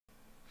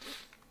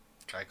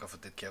Kijken of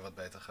het dit keer wat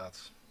beter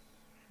gaat.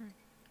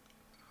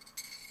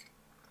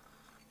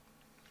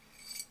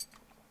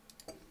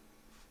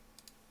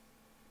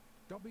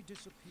 Dobby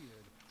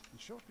disappeared,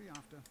 and shortly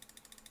after...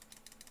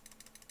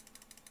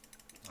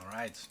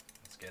 Alright,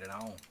 let's get it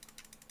on.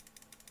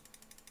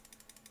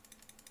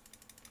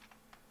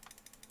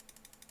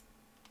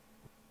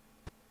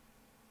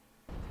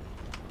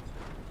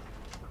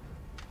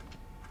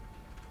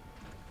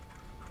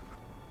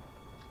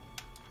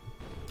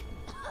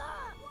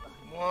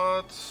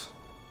 What?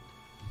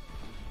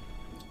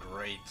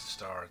 Great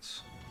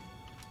start.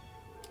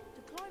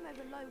 To climb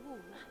over low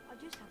walls, I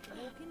just have to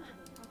walk into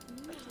them. I can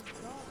use this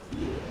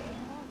garden.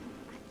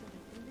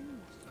 Activate the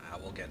luminous. I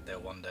will get there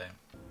one day.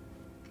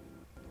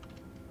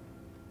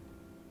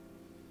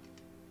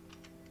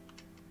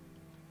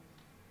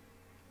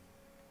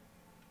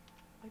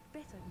 I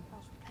bet I can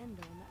pass with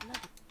Pender on that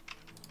level.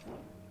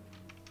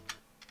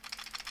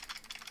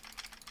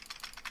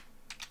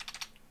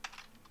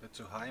 Bit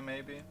too high,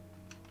 maybe?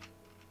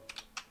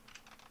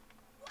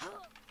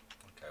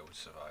 Okay, we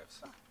survived.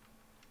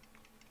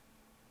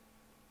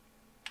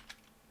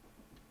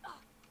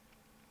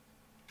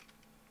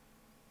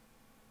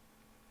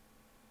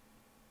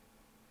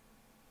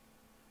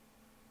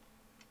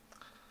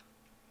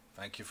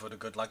 Thank you for the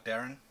good luck,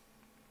 Darren.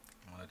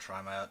 I'm gonna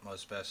try my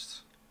utmost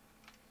best.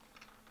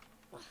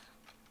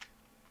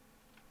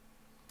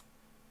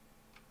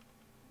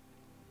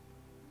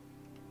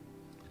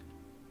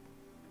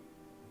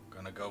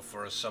 Gonna go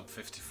for a sub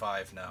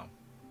 55 now.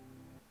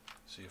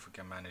 See if we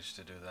can manage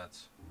to do that.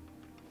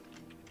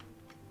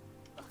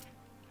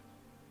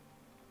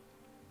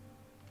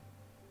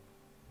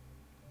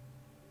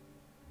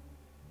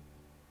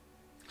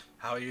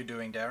 How are you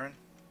doing, Darren?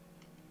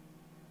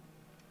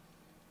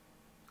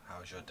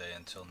 How's your day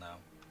until now?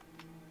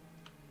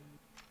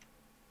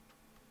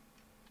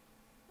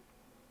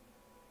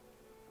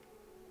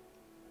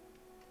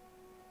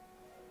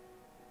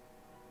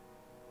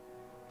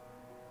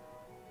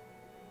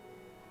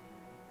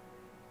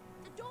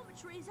 The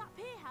dormitory is up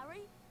here,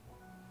 Harry.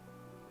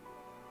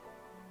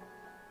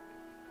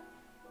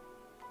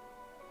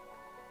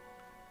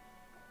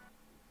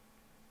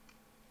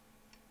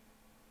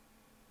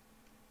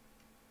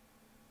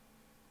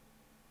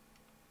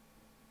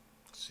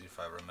 See if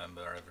I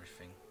remember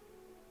everything.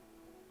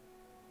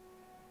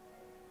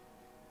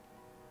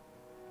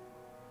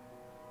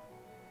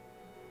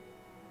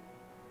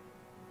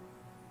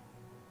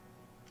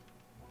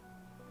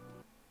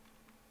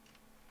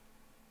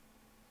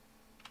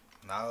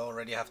 Now I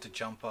already have to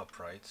jump up,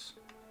 right?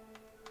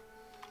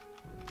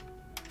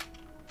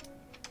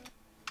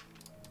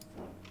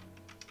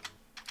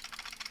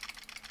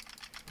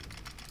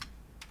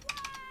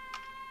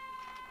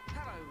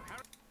 Hello,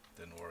 Harry.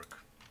 Didn't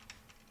work.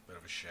 Bit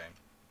of a shame.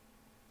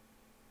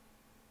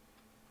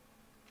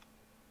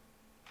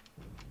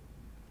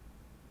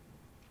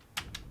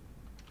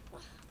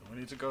 Do we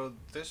need to go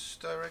this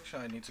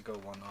direction? I need to go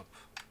one up.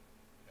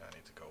 Yeah, I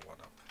need to go one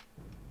up.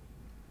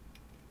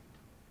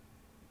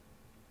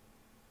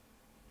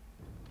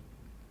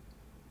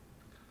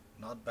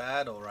 Not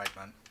bad, alright,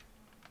 man.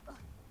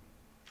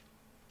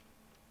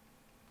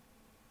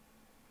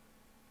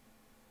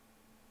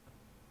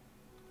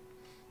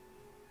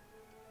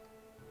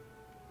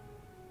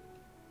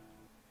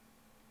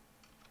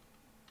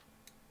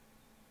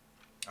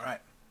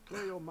 Alright,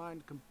 Clear your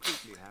mind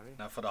completely, Harry.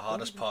 now for the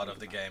hardest part of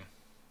the game.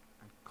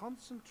 And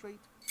concentrate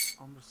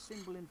on the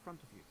symbol in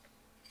front of you.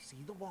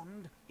 See the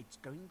wand? It's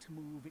going to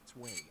move its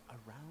way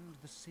around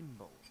the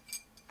symbol.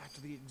 At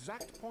the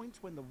exact point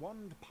when the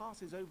wand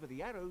passes over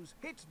the arrows,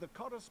 hit the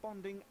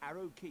corresponding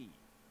arrow key.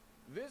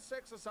 This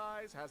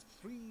exercise has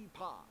 3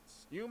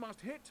 parts. You must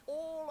hit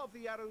all of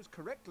the arrows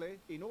correctly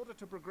in order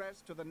to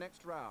progress to the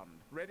next round.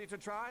 Ready to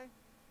try?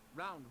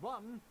 Round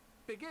 1,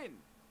 begin.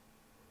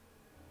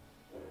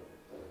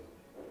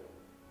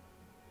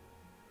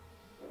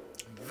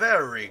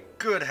 Very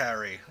good,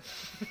 Harry.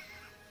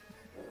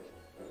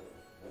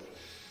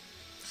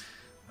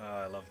 Oh,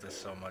 I love this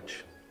so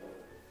much.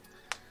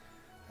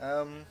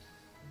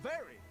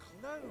 Very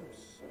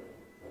close.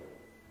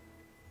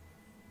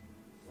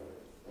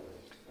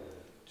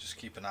 Just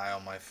keep an eye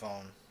on my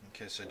phone in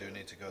case I do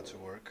need to go to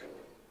work.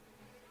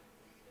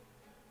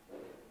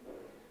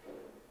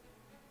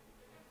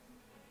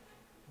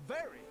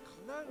 Very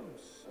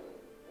close.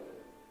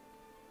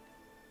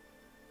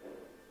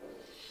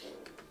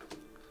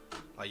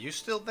 Are you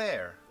still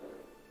there?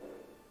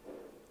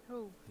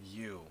 Who?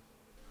 You.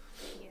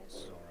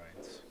 Yes.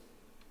 Alright.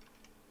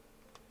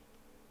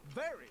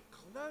 Very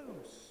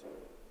close.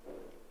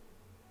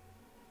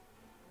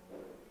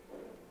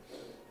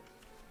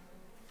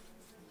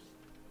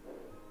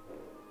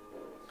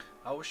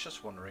 I was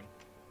just wondering.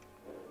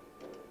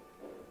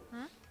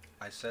 Huh?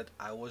 I said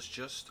I was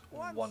just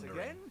Once wondering.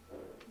 again.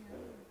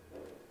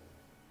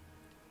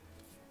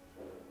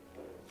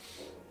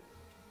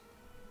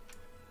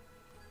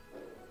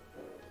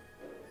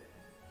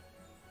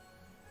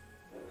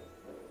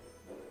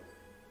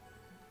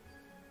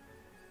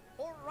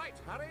 All right,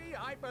 Harry,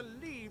 I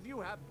believe you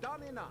have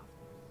done enough.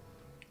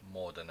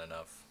 More than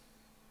enough.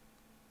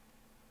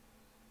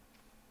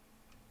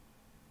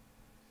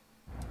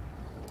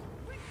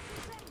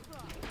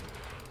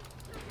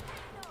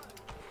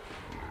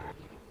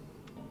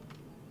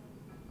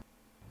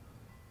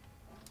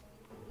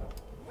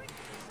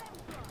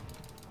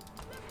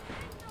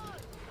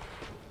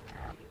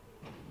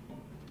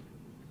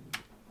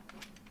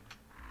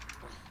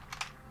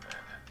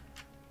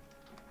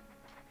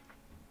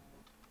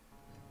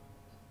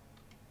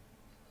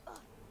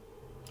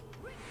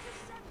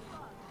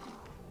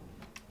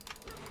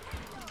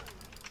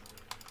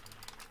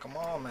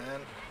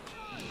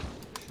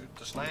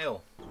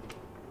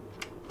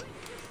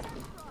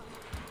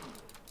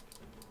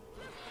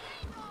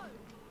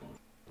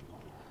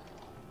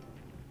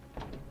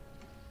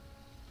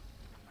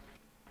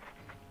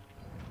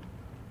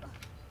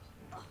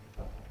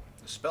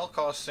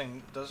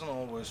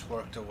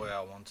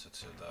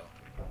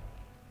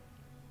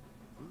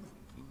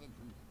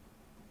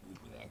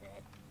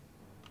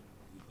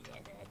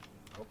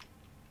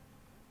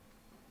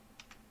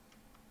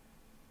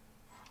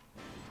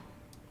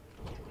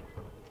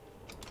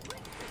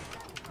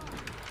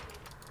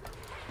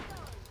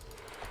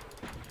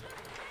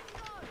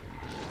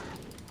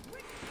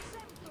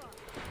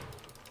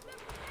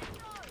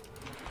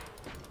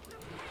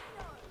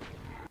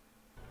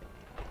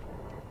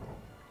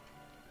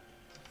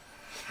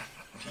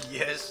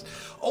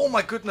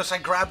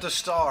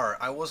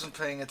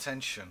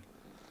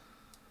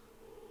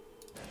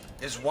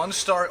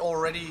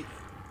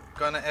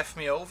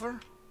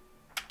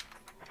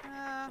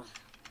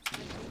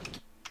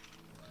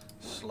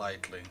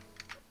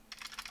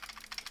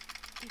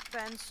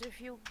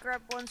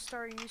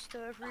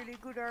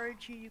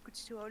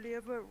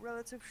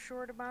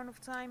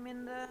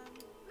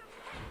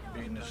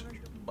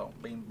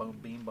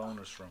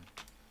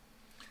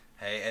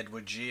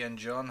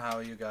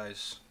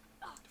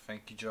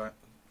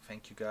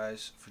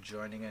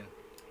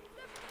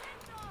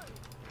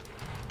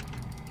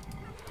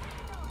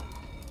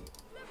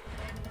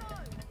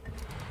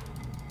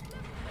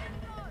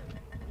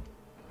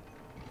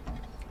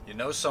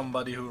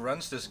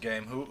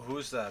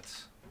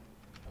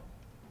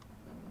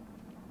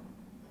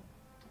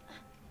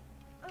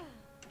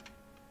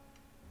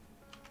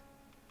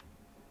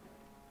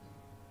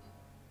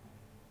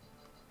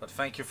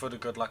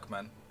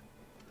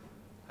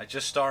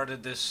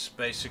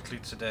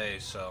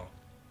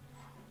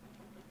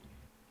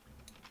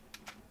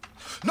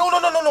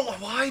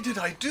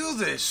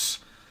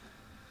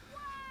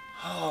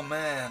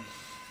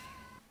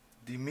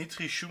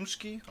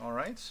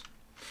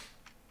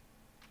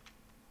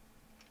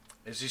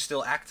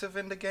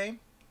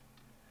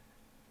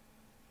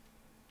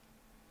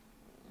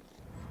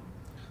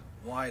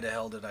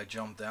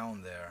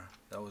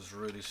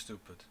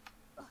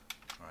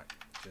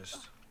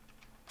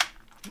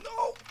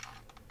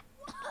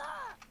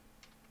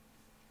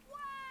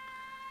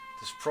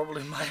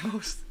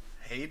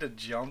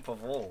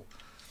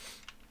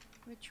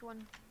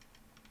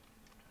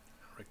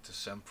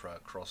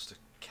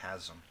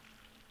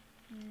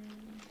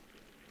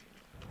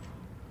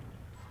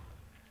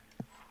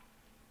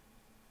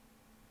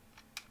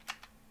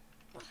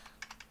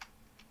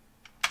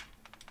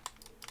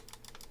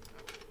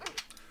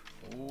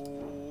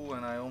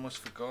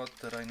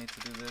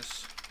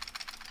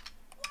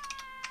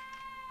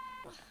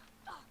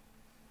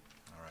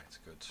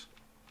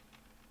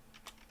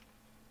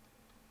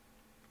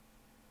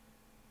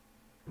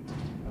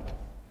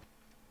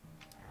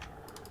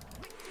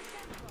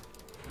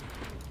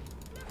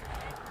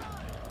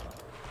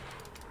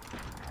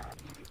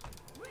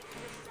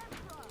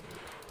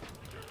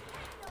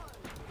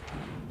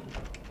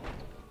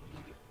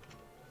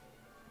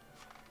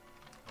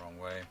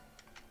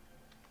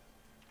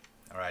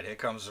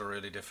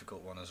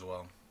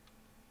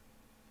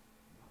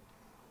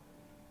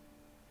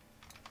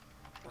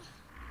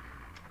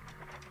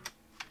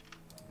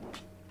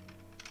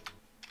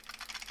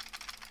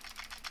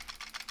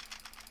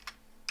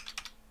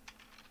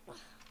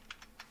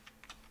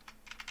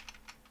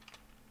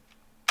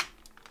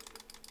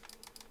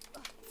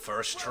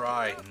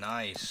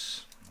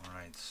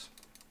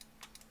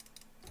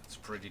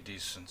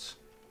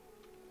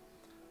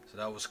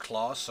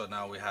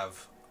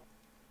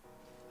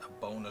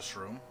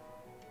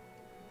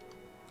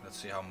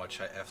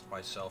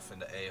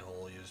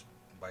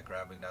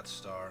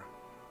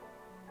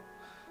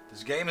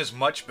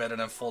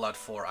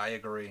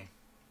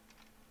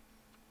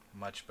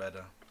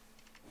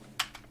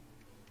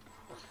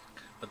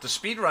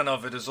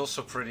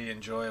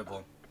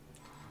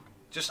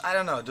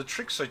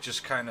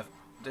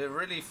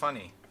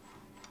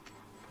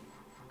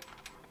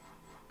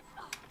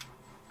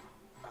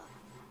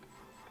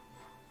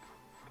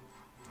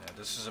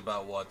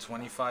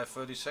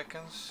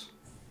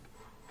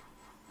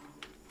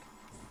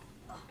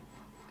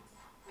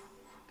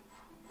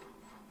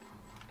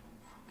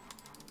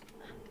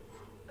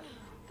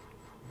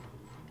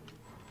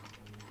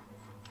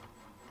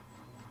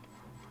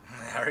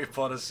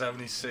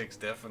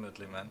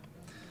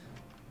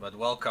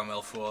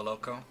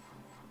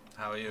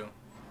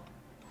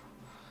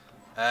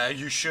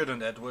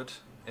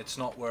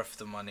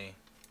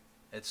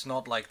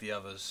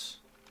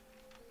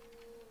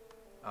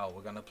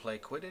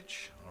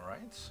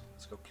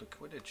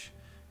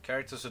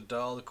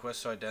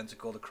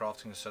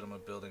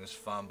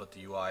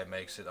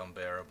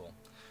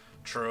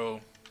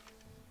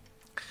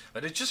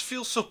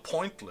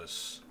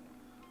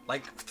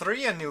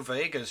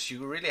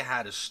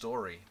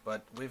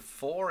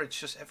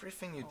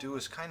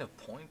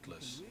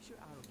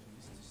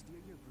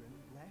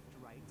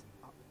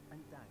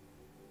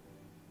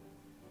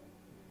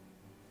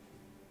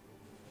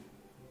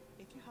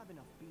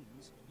 enough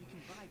beans, you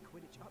can buy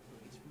Quidditch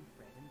upgrades from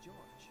Fred and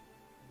George.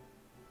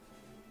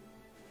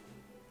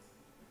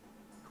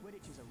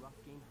 Quidditch is a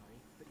rough game, Harry,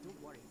 but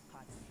don't worry,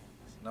 pads and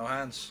hands. No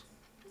hands.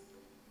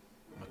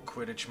 I'm a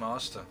Quidditch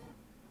master.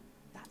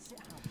 That's it,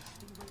 Harry.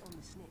 Stay right on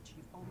the snitch.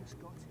 You've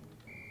almost got it.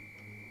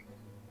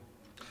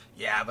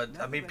 Yeah, but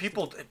I mean,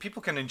 people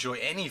can enjoy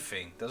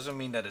anything. Doesn't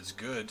mean that it's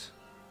good.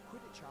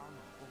 Quidditch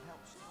armor will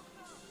help stop.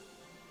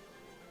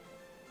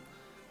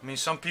 I mean,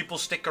 some people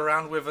stick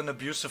around with an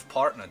abusive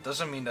partner.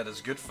 Doesn't mean that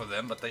it's good for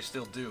them, but they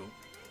still do.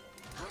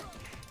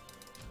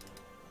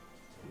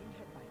 Being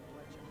hit by a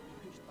bludgeon,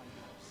 pushed by an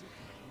obstacle,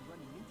 and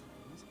running into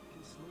things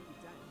can slow you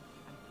down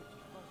and put you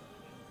further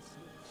behind the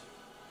snitch.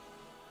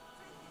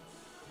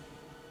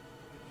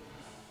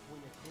 When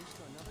you're close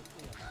to another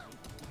player, Harry,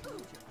 you can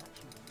use your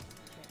action to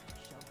kick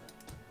or shove them.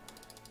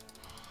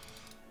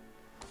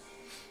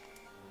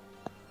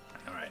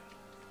 Alright.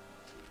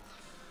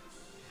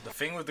 The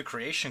thing with the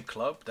Creation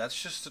Club,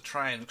 that's just to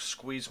try and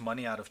squeeze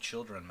money out of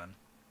children, man.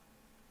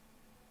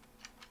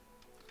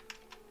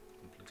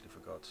 Completely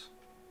forgot.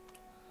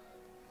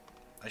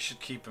 I should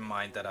keep in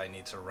mind that I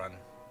need to run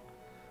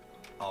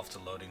after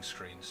loading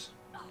screens.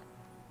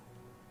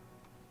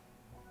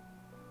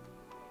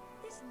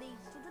 This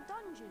leads to the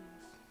dungeons.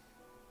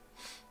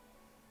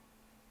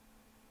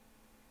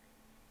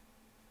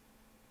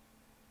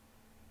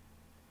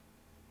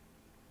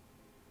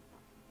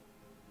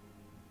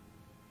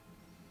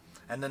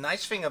 And the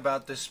nice thing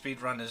about this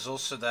speedrun is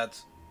also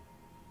that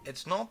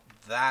it's not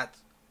that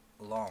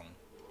long.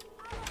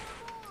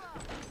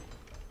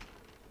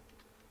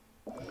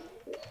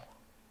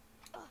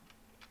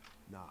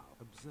 Now,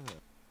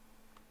 observe.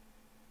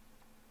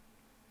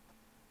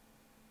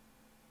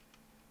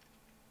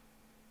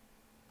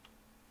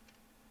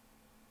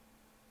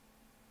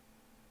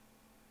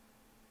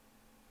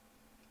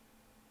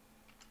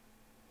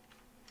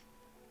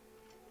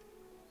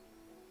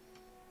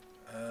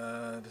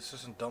 This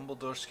isn't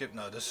Dumbledore skip.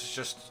 No, this is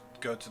just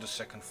go to the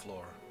second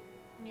floor.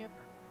 Yep.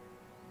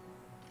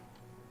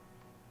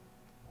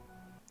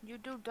 You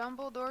do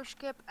Dumbledore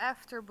skip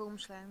after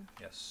Boomslang.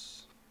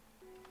 Yes.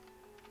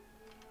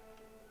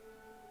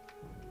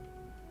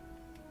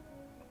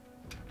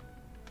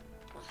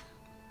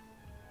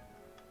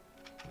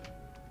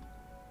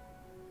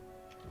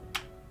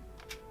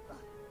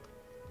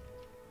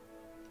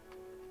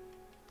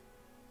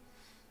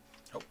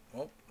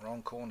 Oh,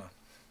 wrong corner.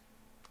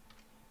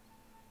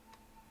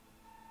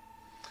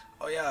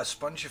 Oh yeah,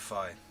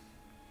 Spongify.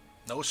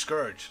 No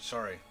Scourge.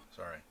 Sorry.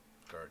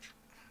 Scourge.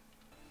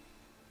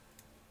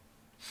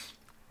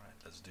 Right,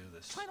 let's do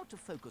this. Try not to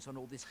focus on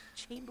all this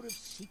Chamber of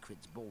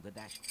Secrets,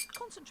 Balderdash.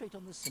 Concentrate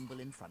on the symbol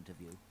in front of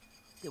you.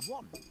 The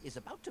wand is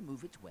about to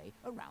move its way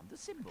around the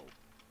symbol.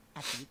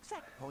 At the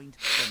exact point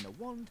when the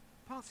wand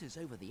passes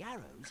over the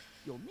arrows,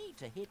 you'll need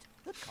to hit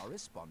the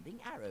corresponding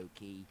arrow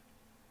key.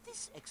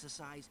 This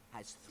exercise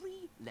has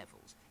 3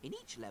 levels. In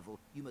each level,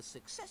 you must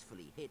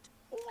successfully hit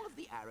all of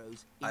the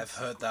arrows in I've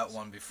heard that sequence.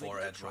 one before,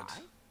 Ready to Edward.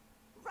 try?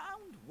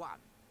 Round 1.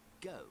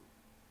 Go.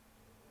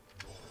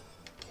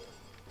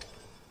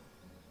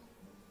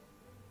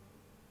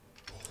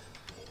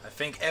 I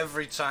think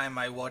every time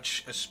I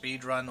watch a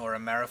speedrun or a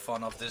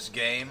marathon of this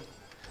game,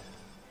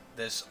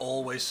 there's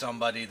always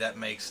somebody that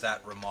makes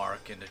that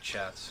remark in the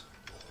chat.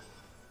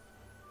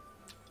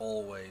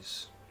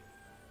 Always.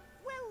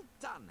 Well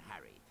done,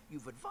 Harry.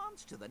 You've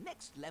advanced to the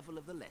next level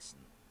of the lesson.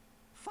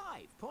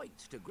 5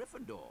 points to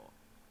Gryffindor.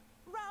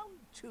 Round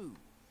 2.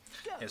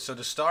 Go. Yeah, so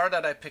the star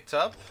that I picked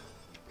up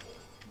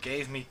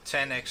gave me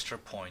 10 extra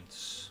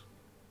points.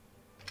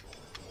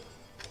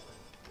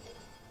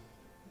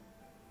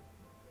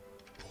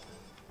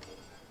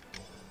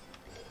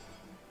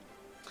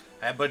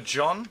 Hey, but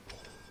John,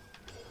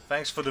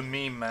 thanks for the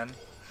meme, man.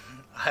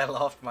 I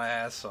laughed my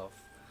ass off.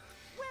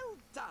 Well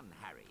done,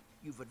 Harry.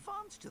 You've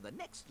advanced to the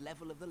next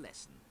level of the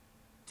lesson.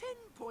 10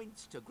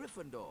 points to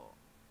Gryffindor.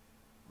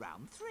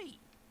 Round 3.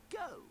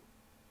 Go.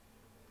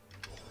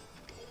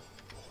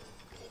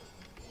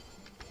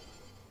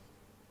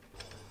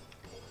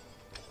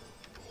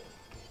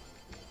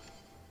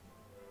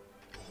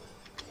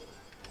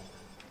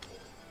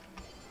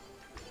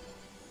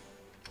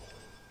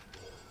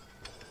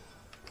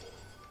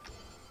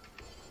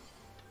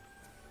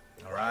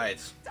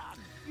 Alright. Done.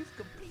 You've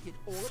completed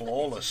all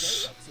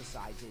Flawless. of the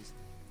necessary exercises.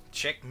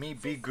 Check me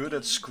be good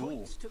at 15 school.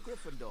 points to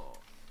Gryffindor.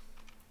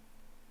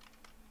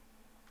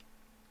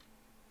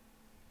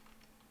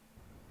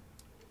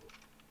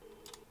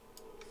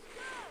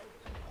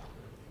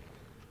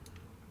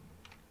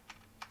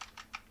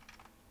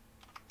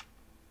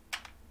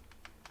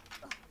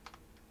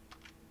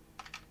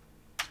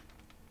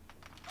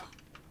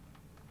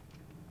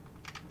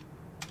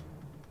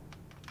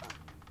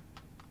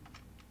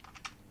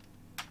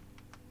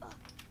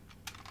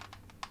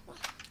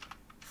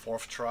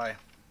 Fourth try.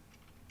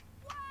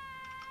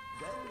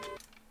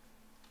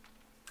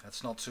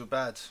 That's not too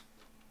bad.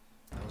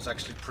 That was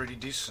actually pretty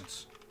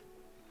decent.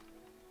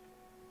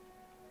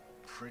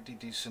 Pretty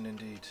decent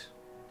indeed.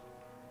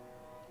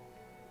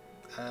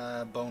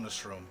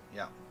 Bonus room,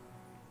 yeah.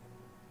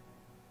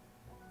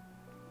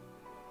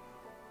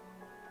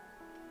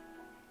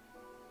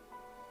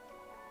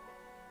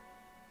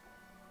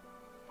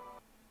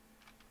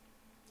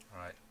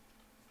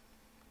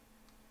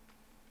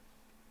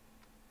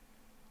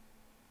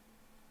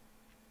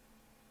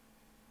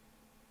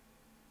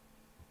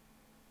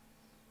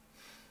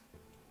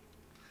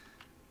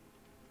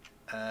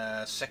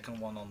 second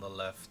one on the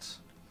left.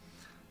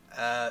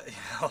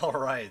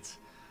 Alright.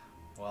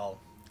 Well,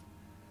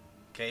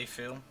 okay,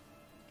 Phil.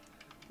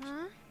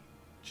 Hmm?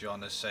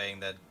 John is saying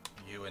that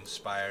you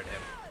inspired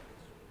him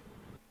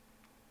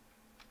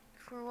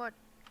For what?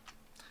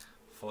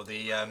 for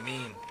the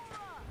meme.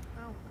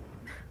 Oh.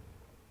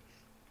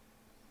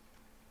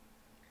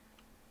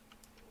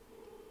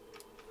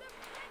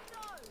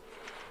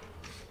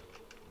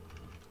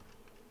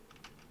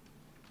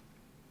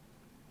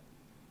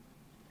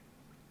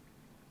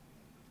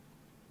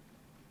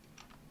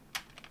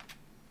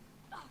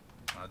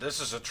 This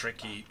is a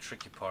tricky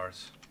part.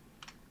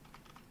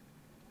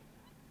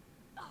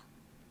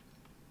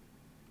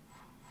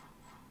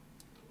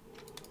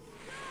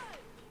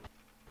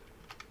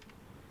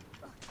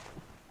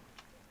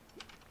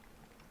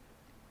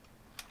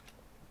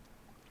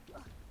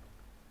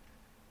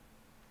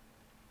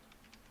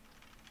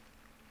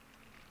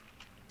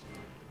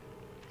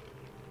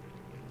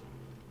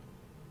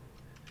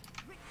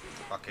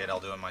 Fuck it, I'll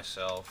do it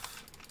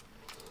myself.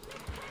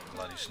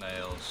 Bloody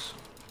snails.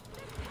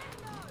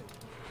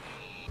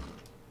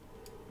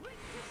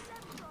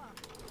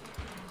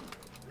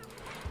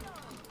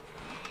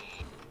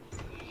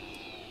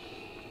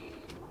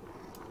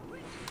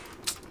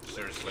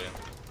 Seriously.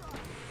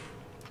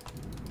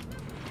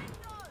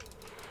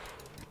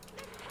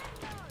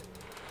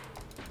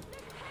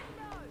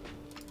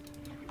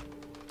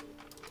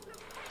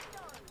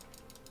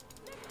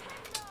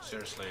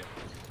 Seriously.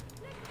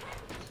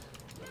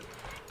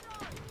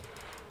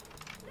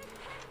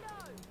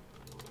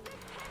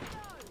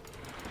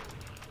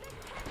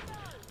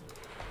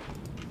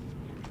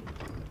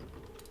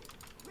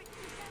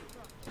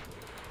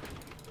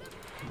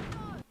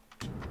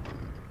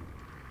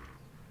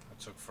 That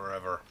took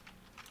forever.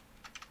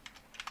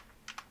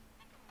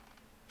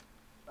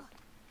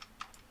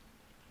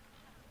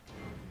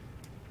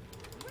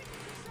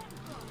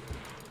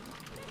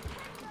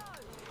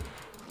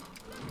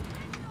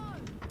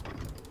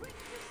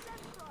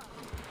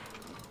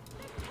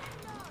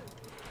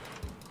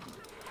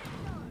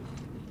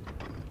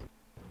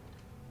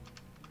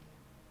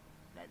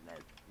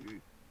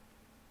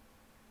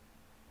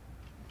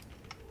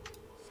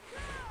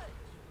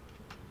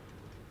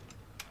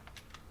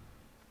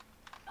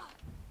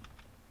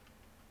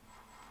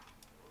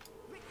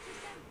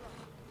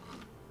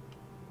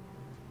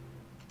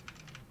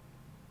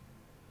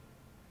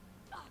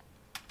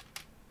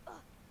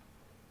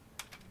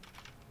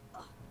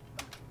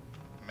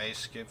 May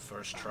skip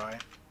first try.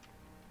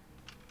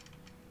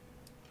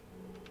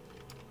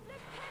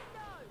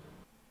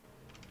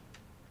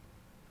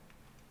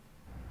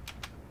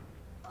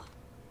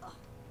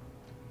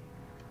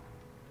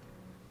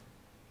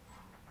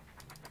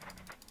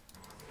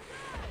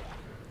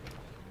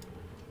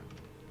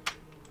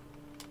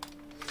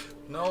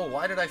 No,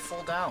 why did I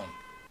fall down?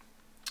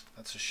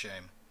 That's a shame.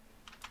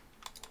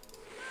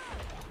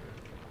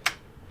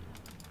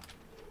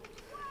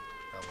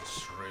 That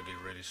was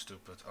really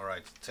stupid.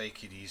 Alright,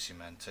 take it easy,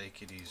 man.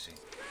 Take it easy.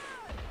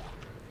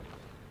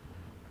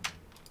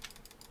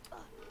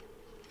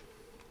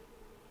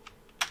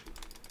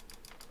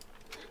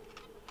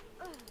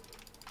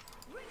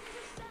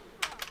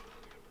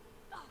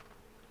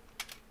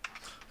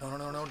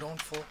 No,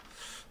 don't fall.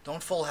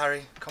 Don't fall,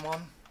 Harry. Come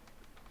on.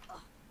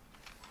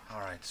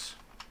 Alright.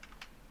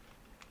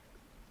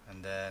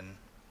 And then...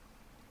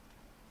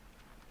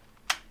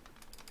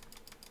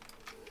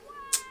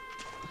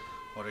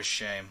 What a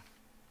shame.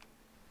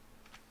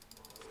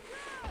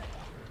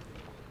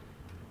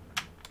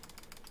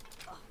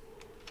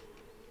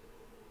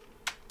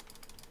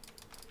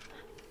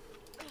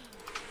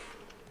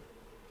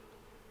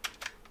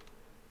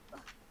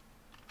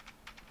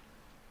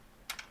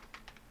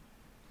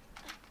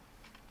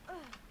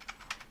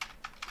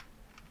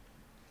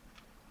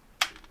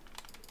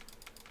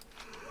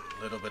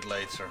 A little bit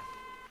later.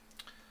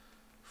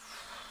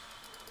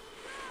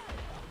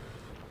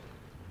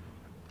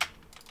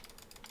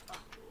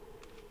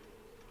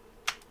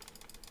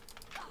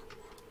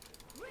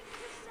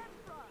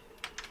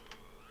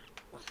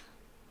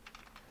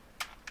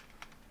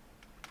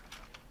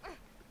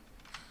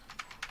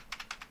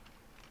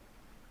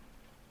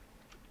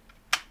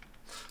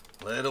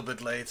 Little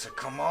bit later.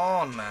 Come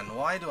on, man.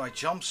 Why do I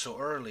jump so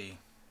early?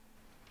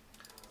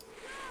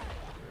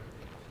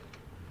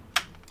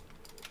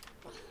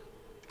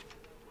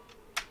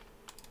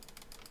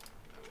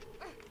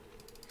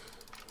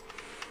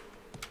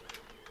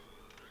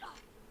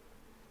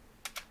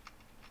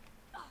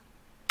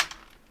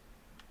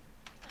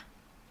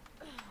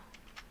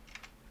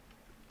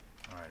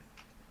 Alright.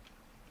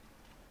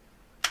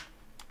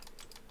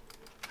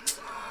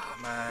 Ah,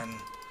 man.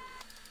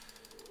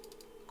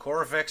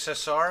 Corvex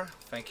SR,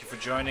 thank you for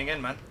joining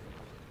in, man.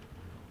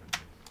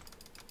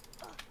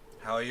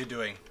 How are you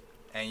doing?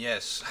 And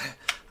yes,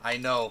 I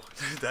know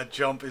that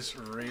jump is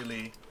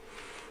really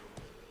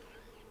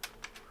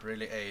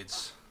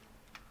aids.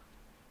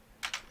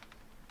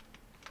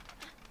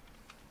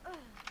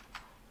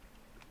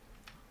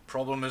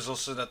 Problem is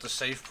also that the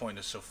save point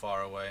is so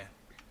far away.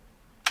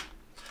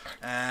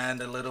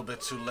 And a little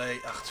bit too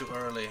late. Ach, too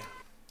early.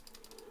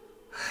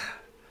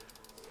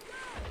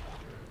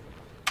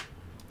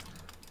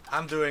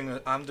 I'm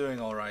doing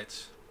all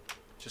right.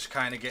 Just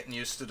kind of getting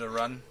used to the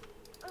run.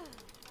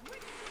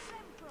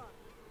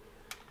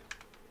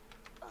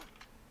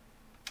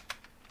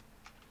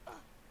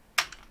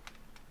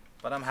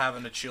 But I'm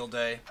having a chill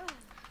day. It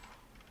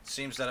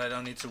seems that I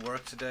don't need to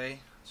work today,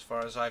 as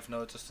far as I've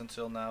noticed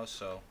until now,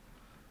 so...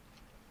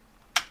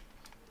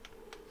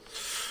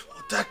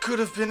 Oh, that could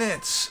have been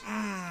it!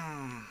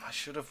 I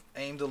should have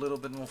aimed a little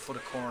bit more for the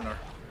corner.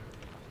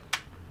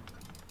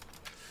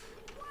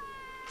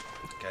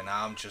 Okay,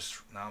 now I'm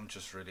just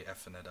really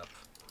effing it up.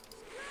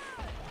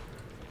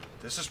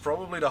 This is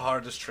probably the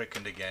hardest trick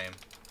in the game.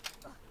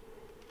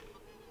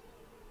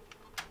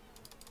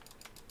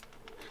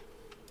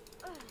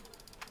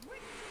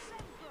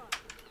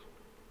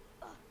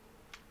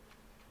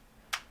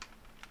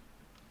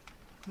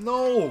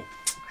 No!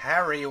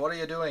 Harry, what are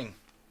you doing?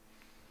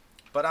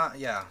 But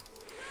yeah.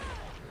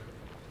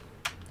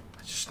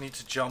 I just need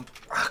to jump.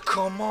 Ah,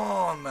 come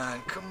on,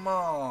 man. Come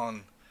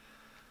on.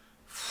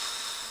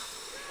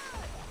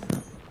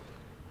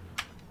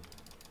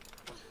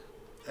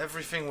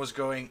 Everything was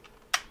going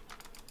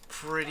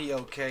pretty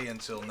okay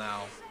until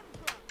now.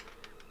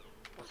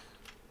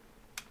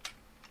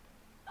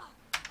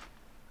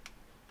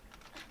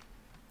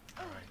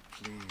 Alright,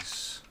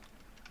 please.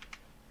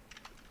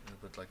 A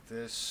little bit like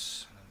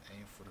this. And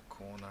aim for the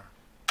corner.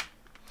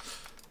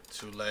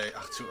 Too late.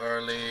 Ah, too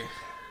early.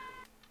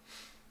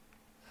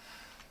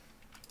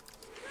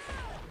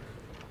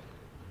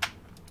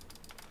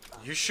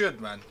 You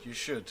should, man. You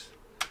should.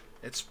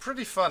 It's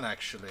pretty fun,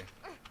 actually.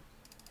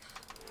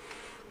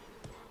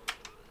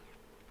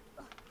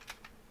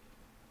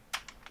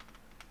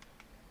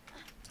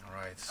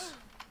 Alright.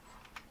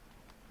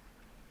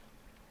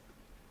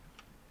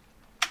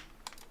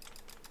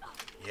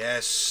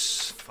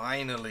 Yes,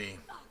 finally.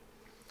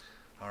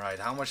 Alright,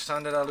 how much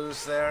time did I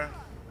lose there?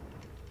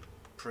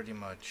 Pretty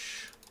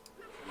much.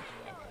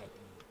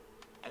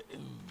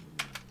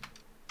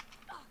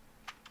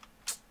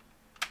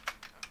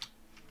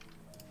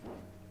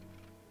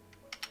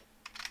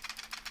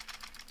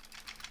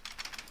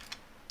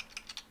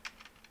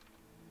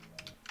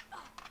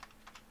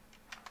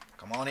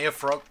 Come on here,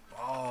 frog.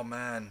 Oh,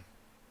 man.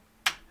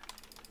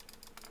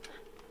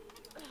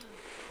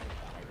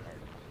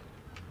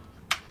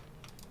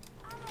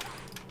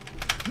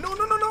 No,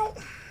 no, no, no!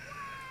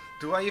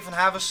 Do I even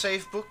have a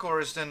save book, or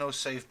is there no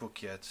save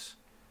book yet?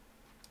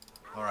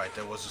 Alright,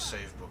 there was a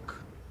save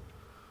book.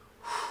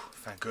 Whew,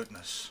 thank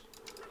goodness.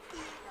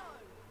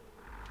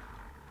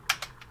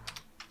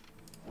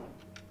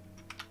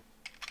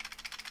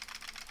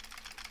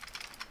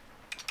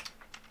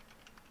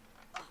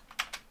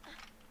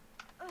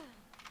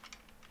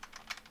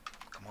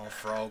 Come on,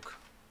 frog.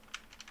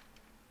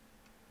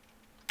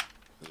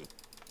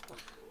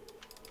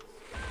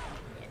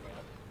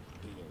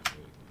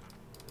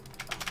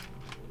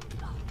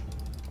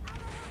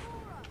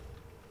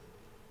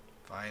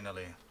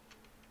 Finally.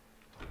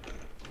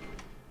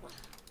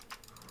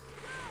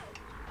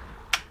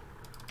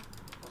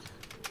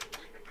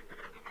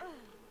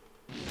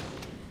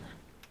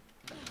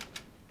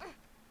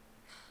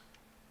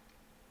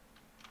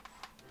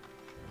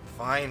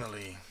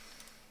 Finally.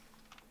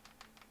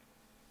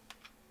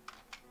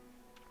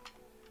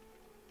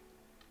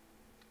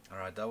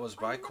 Alright, that was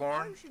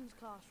Bicorn. Potions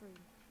classroom.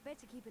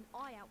 Better keep an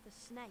eye out for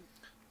snakes.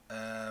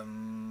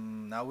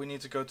 Now we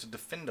need to go to the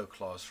Findo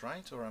class,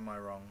 right? Or am I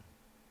wrong?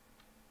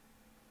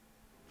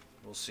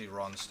 We'll see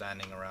Ron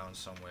standing around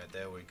somewhere.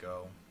 There we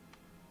go.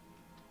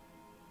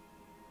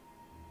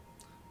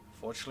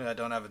 Fortunately, I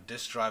don't have a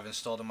disk drive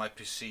installed on my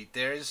PC.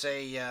 There is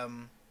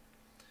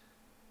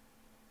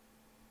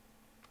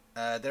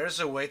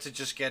a way to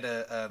just get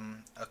a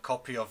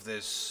copy of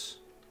this.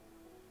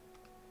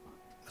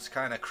 It's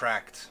kind of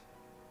cracked.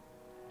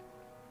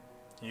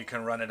 You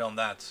can run it on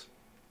that.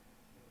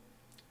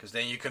 Because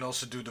then you can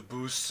also do the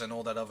boosts and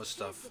all that other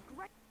stuff.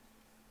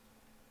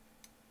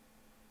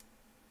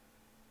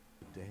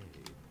 Today,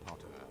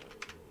 Potter,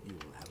 you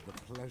will have the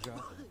pleasure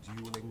of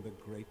dueling the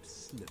great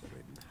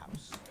Slytherin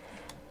house.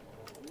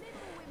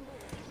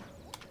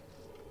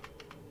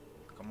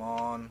 Come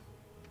on.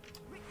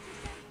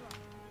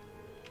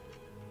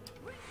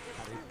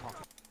 Harry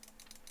Potter.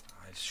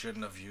 I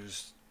shouldn't have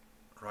used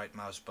right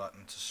mouse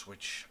button to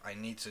switch. I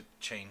need to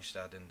change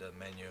that in the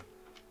menu.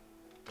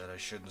 That I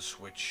shouldn't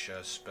switch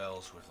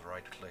spells with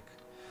right click.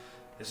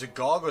 Is it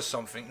GOG or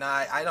something?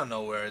 Nah, I don't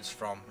know where it's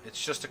from.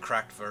 It's just a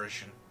cracked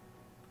version.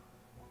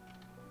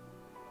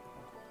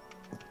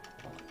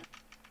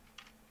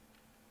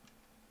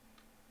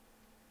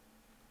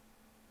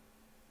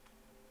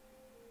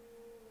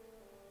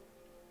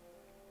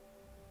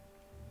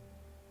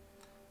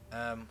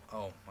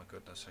 Oh my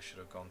goodness, I should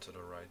have gone to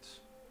the right.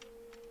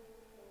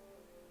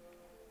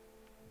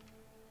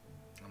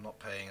 I'm not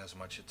paying as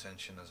much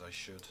attention as I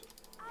should.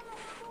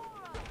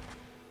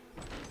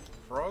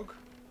 Frog?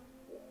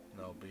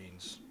 No,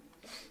 beans.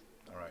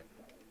 Alright.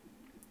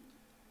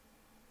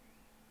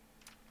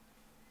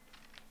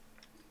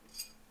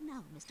 Now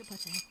Now, Mr.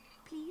 Potter,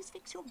 please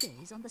fix your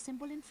gaze on the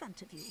symbol in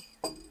front of you.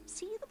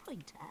 See the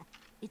pointer?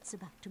 It's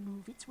about to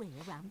move its way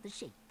around the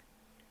shape.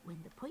 When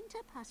the pointer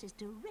passes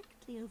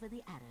directly over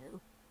the arrow,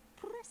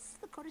 press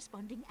the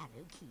corresponding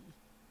arrow key.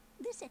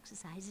 This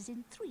exercise is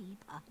in 3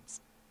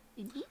 parts.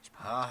 In each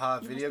part,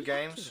 Haha, you video must be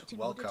games, accurate in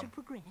order welcome. to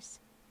progress.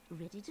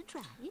 Ready to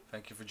try?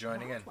 Thank you for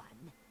joining in. Round 1.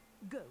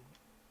 Go.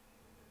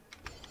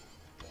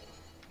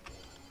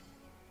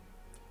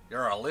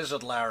 You're a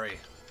lizard, Larry.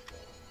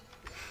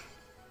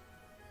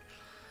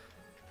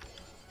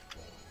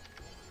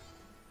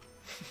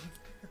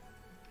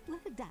 Well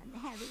done,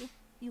 Harry.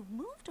 You've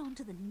moved on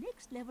to the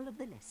next level of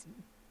the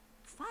lesson.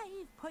 5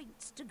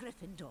 points to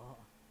Gryffindor.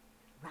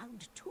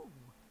 Round 2.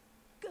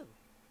 Go.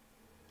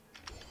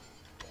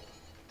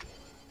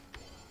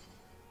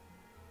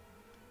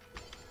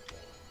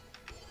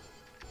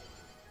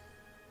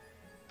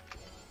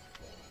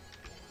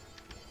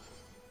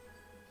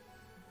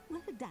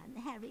 Well done,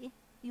 Harry.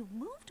 You've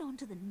moved on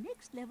to the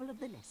next level of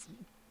the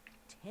lesson.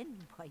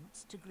 10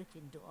 points to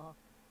Gryffindor.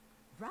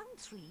 Round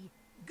 3.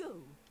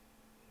 Go.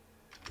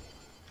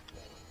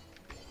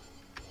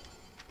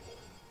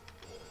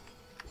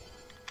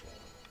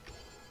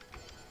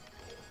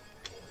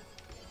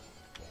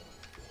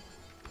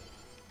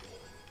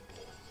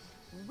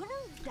 Well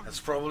done. That's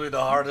probably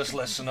the hardest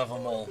lesson of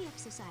them all. The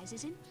exercise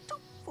is in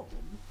top form.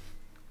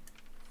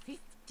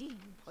 15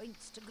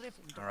 points to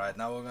Gryffindor. Alright,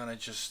 now we're gonna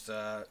just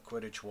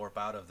Quidditch warp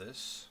out of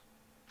this.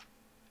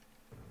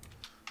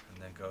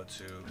 And then go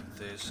to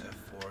this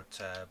F4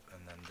 tab,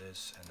 and then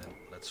this, and then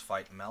let's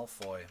fight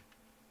Malfoy.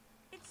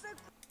 It's a...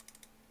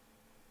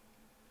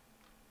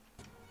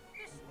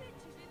 The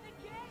snitch is in the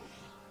gang!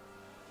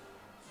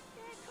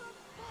 Here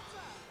comes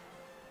Potter!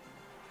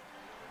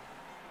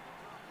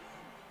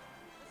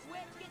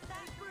 Where'd you get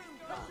that broom,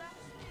 Potter?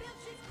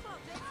 Filch his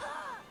closet!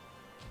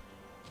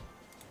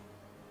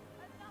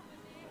 Another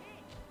near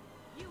hit!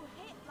 You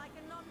hit like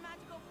a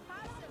non-magical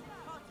person,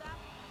 Potter!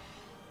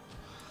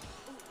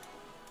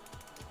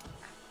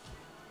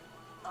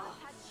 I've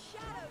had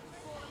shadows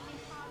falling me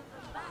harder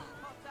than that,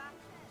 Potter!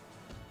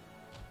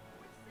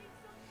 We've seen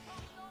some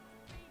top-notch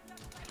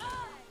feedback.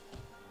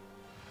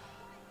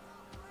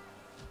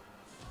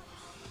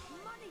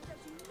 Money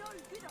does you no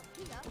good up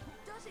here,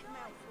 does it,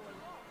 Malfoy?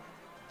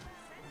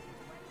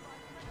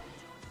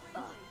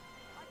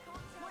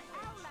 My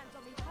owl lands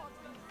on me hard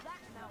to use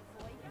that,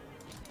 Malfoy.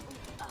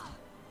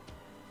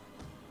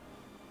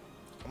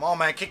 Come on,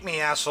 man, kick me,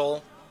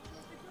 asshole.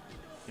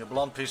 You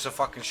blonde piece of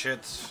fucking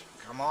shit.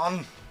 Come on.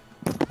 You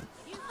play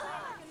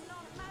like a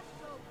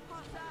non-magical,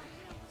 Potter.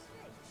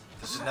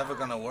 This is never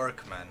gonna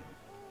work, man.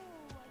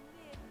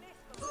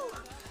 What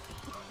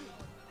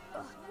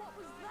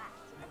was that?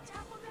 A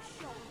tap on the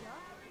shoulder?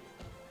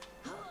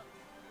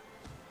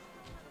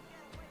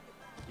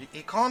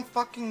 He can't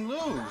fucking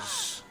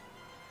lose.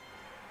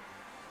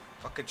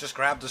 Fucking just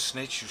grab the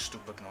snitch, you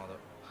stupid mother.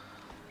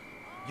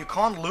 You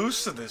can't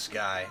lose to this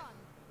guy.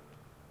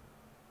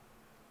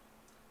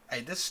 Hey,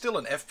 this is still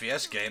an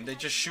FPS game. They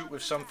just shoot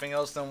with something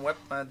else than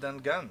than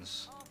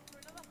guns. After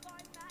another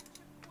fine match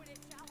of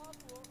Quidditch at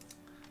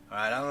Hogwarts,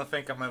 Alright, I don't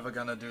think I'm ever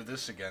gonna do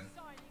this again.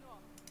 signing off.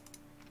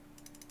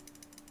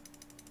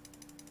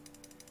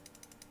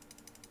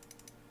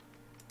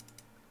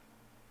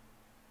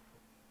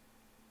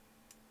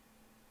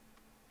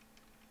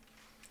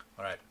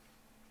 Alright.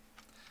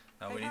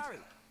 Now Hey we need... Harry,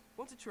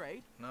 want to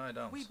trade? No, I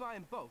don't. We buy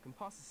in bulk and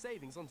pass the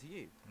savings on to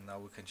you. Now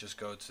we can just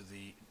go to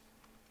the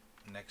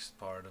next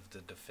part of the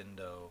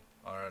Defindo.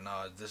 Or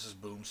no, this is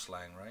boom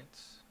slang, right?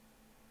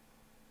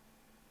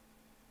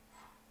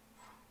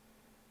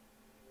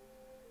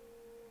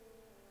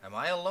 Am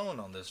I alone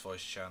on this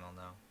voice channel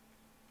now?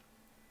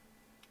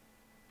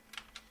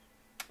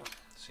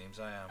 Seems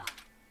I am.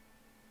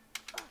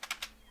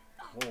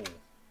 Whoa.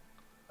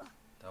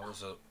 That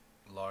was a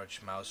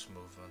large mouse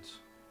movement.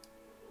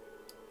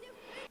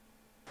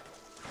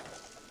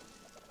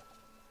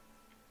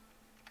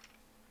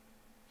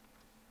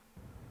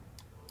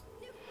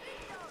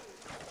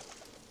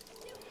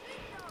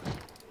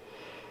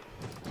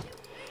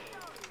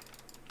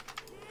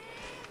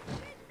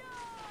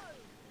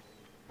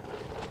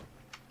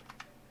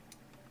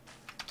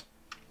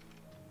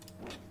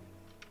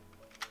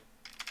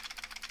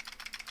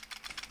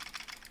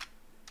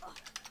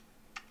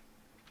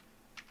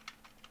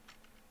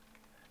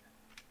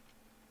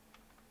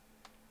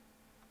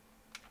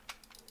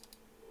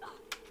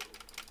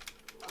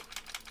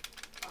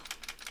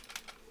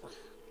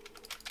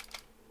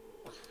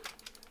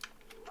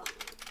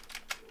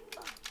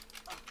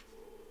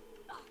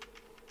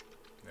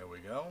 There we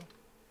go.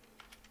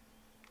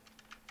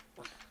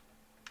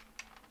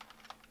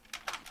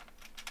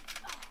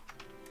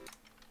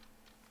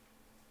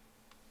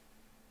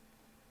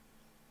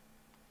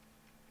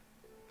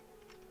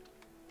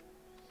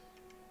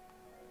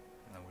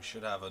 And we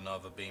should have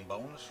another beam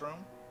bonus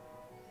room.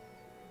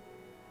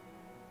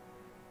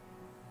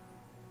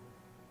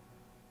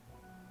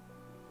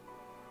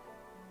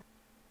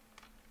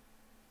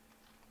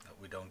 That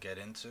we don't get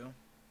into.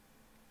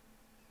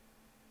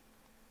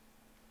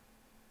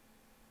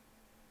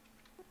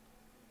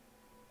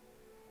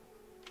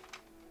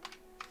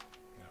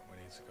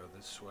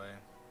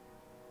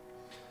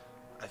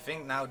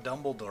 think now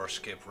Dumbledore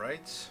skip,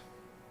 right?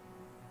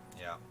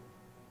 Yeah.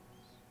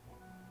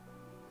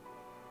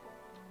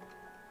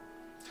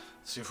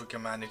 Let's see if we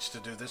can manage to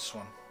do this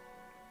one.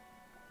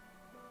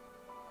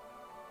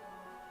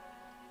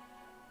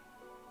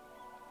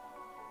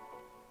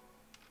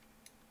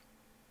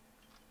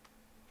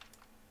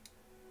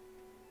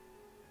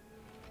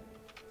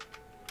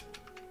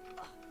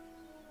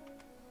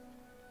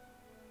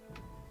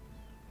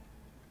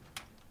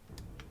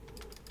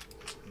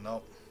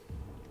 Nope.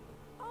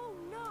 Oh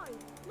no,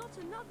 not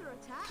another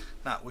attack.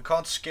 Now, we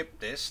can't skip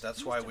this,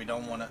 that's why we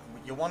don't want to...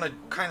 You want to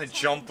kind of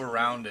jump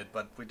around it,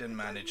 but we didn't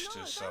manage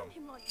to, so...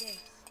 Him like this.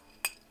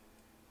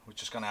 We're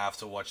just gonna have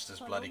to watch this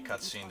bloody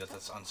cutscene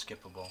that's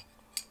unskippable.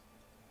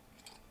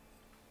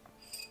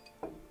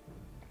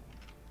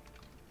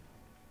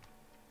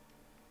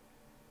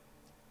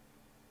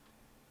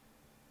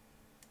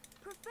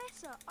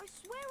 Professor, I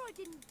swear I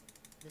didn't...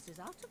 This is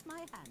out of my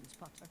hands,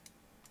 Potter.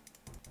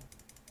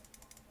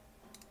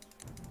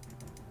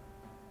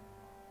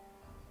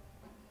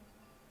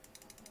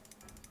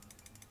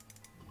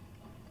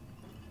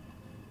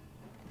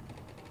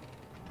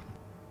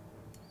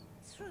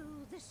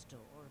 Through this door,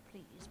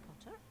 please,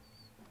 Potter.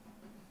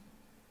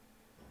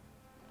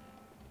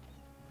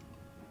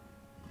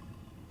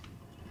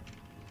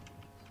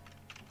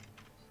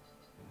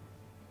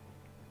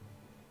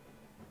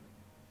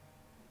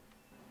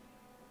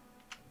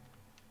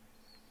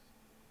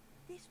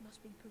 This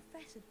must be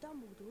Professor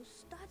Dumbledore's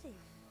study.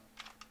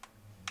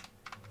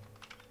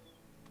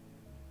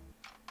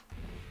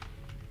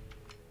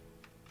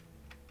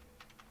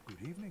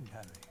 Good evening,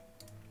 Harry.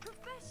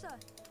 Professor,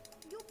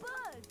 your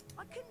bird!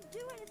 I couldn't do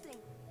anything.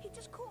 He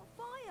just caught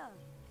fire.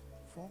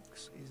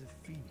 Fox is a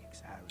phoenix,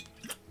 Harry.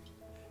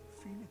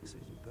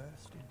 Phoenixes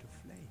burst into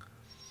flame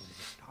when it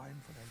is time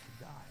for them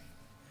to die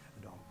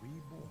and are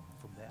reborn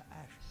from their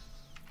ashes.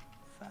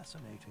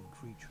 Fascinating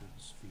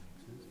creatures,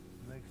 phoenixes.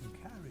 They can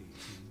carry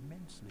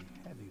immensely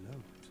heavy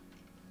loads.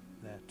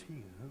 Their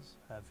tears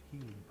have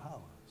healing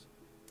powers,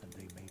 and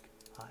they make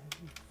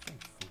highly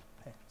faithful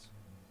pets.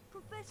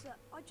 Professor,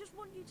 I just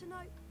want you to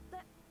know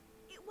that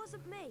it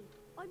wasn't me.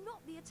 I'm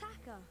not the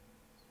attacker.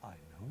 I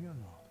know you're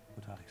not,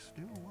 but I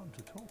still want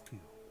to talk to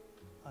you.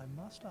 I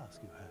must ask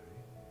you, Harry,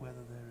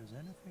 whether there is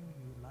anything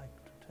you'd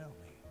like to tell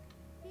me.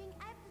 Being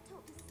able to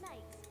talk to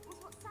snakes was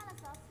what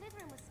Salazar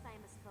Slytherin was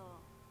famous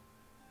for.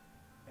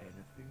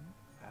 Anything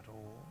at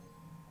all?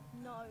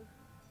 No,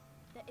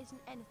 there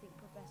isn't anything,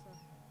 Professor.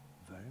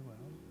 Very well,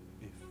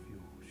 if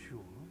you're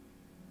sure.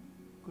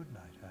 Good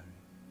night,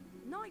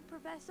 Harry. Night,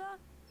 Professor.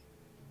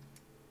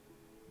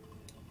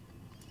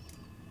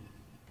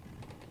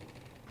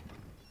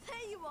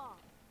 There you are.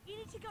 You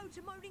need to go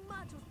to Moaning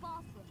Myrtle's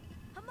bathroom.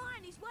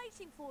 Hermione's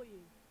waiting for you.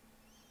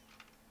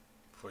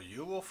 For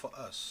you or for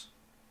us?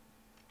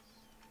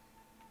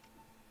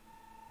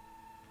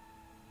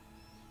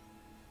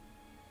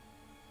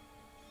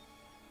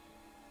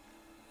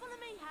 Follow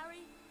me,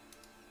 Harry.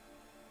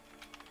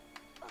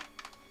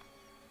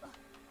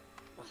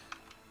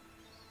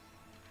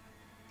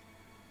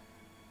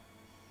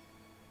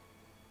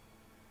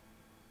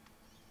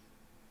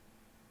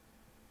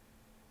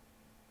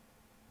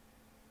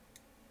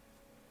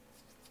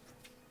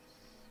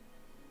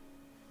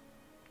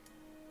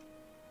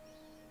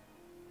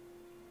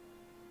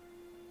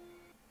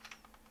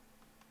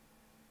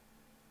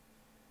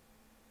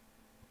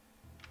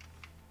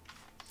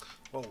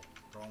 Oh,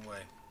 wrong way.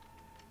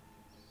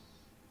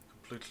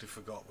 Completely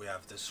forgot we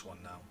have this one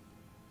now.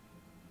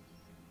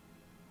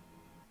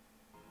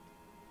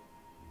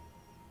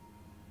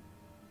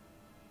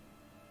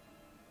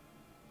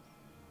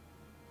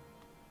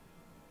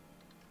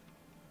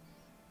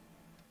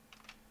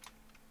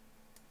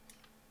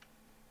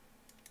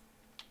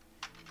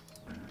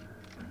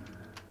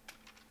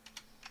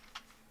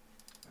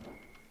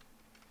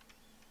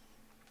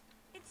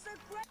 It's so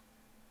great.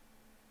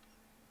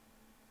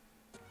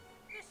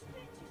 The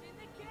snitch is in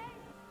the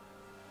cave.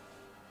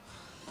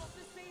 Potter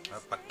seen the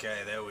snitch? Okay,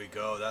 there we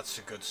go. That's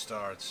a good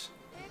start.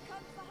 Here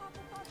comes the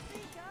Hufflepuff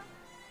Seeker.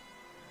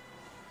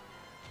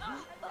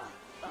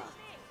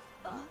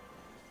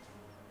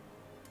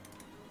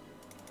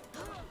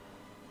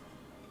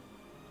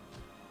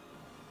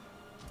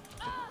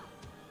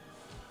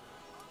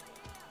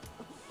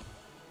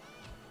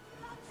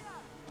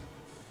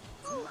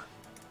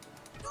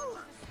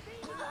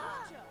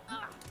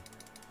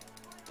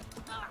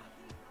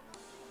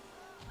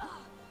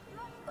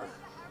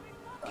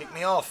 Kick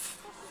me off.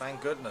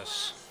 Thank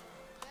goodness.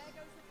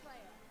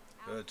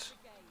 Good.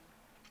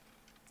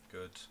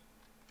 Good.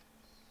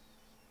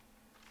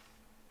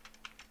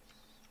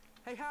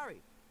 Hey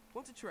Harry,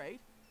 want to trade?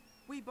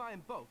 We buy in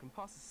bulk and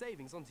pass the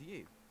savings on to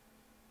you.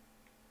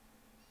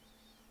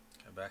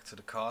 Go back to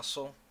the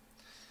castle.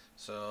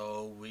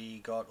 So we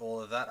got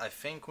all of that. I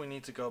think we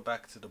need to go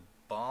back to the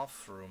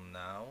bathroom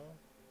now.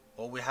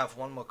 Or we have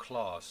one more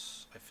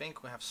class. I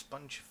think we have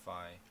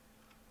Spongify.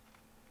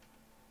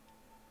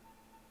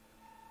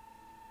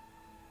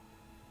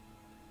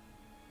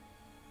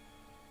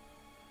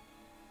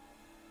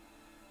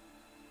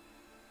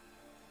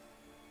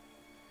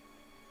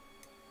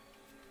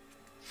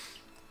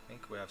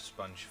 we have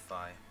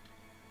Spongify.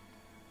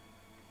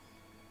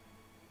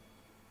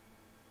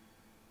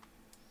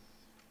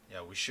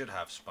 Yeah, we should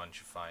have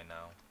Spongify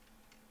now.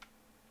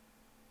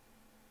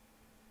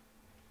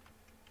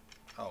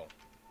 Oh.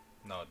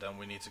 No, then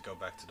we need to go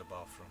back to the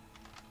bathroom.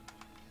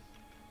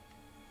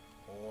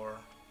 Or...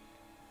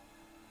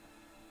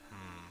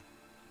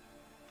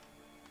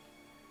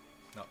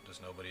 No,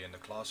 there's nobody in the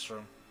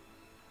classroom.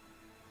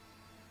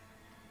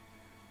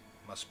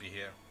 Must be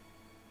here.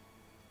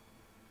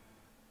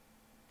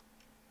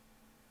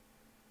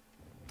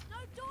 No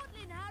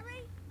dawdling,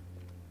 Harry!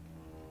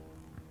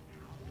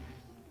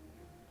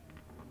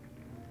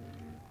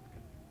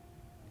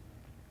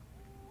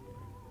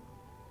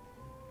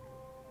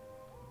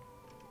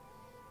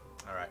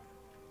 Alright.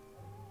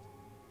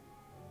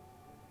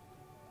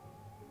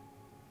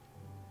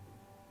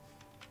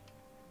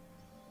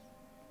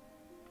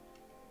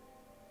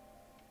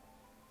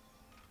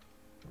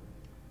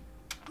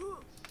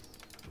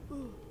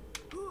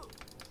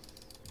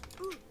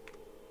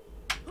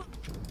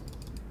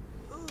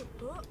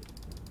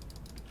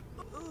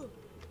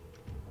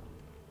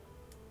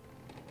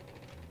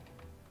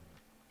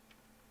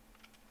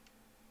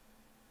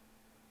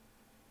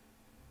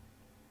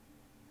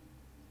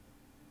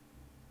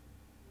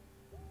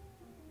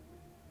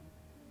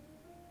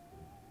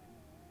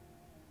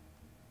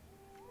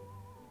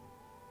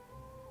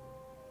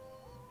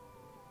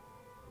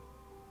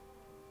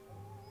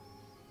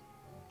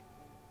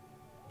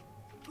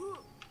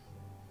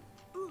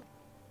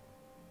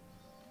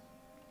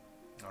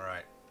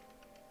 Alright.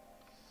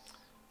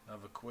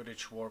 Another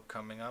Quidditch warp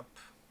coming up.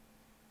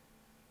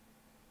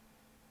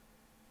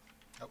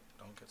 Oh,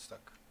 don't get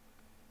stuck.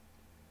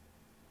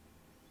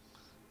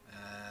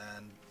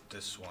 And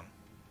this one.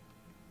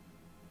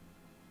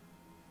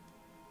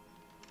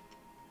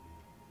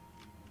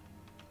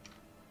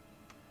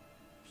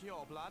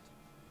 Pure blood.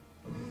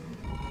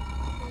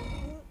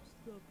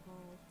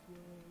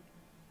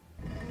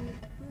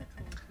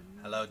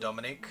 Hello,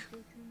 Dominique.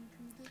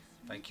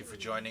 Thank you for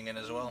joining in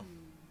as well.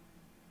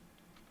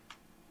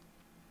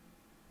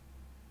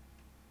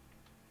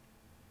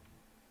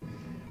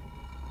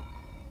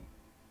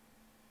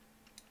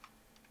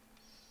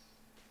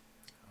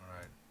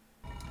 Alright.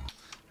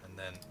 And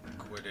then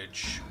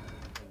Quidditch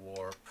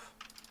warp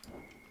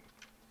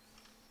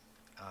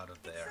out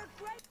of there.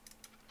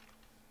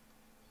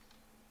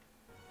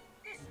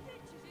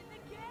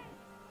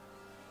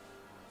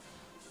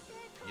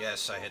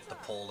 Yes, I hit the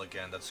pole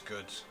again, that's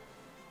good.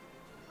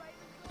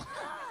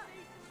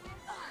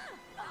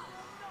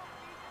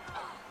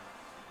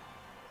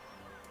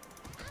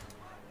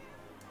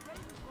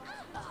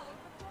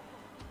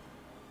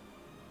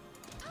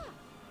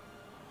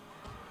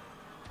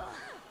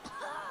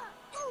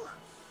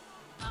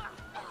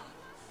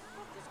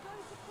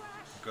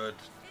 Good.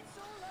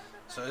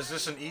 So is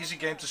this an easy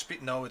game to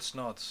speed? No, it's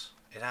not.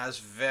 It has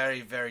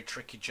very, very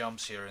tricky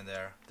jumps here and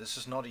there. This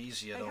is not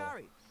easy at all. Hey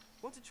Harry,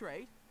 want to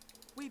trade?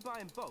 We buy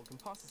in bulk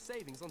and pass the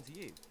savings on to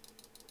you.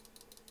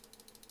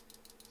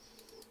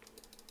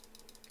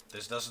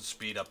 This doesn't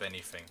speed up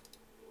anything.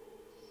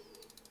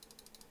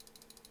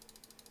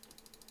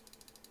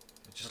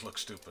 It just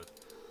looks stupid.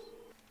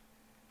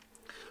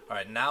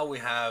 Alright, now we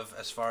have,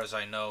 as far as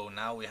I know,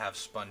 now we have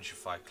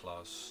Spongify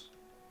clause.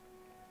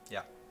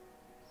 Yeah.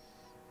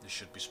 This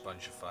should be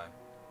Spongify.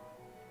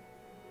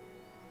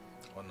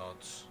 Or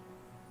not.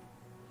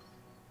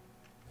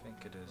 I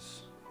think it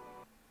is.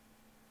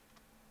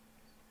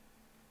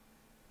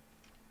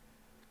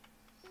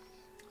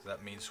 So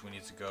that means we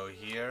need to go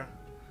here.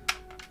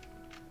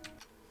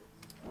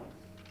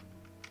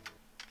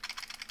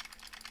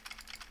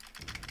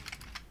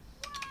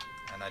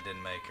 And I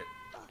didn't make it.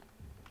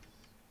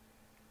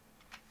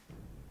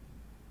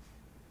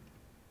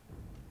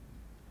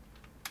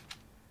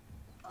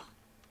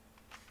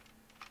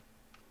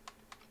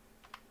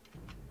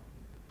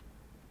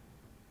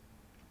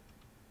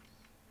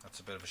 That's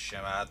a bit of a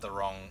shame. I had the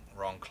wrong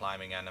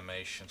climbing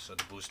animation, so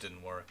the boost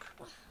didn't work.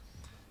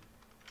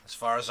 As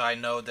far as I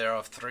know, there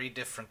are 3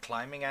 different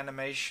climbing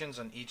animations,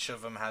 and each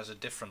of them has a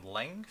different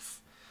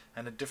length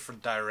and a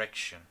different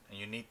direction, and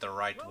you need the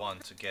right one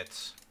to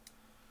get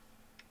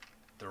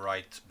the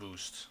right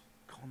boost.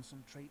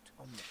 Concentrate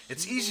on the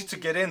It's easy to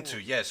get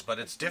into, yes, but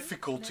it's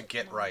difficult to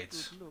get right.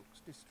 Good looks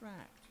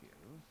distract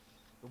you.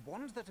 The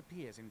wand that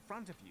appears in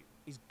front of you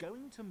is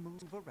going to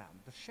move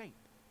around the shape.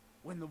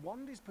 When the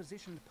wand is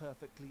positioned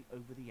perfectly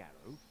over the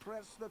arrow,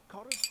 press the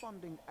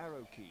corresponding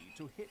arrow key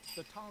to hit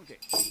the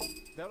target.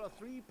 There are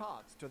 3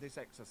 parts to this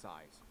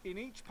exercise. In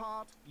each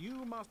part,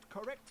 you must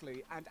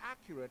correctly and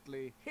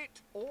accurately hit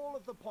all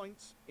of the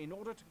points in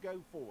order to go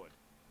forward.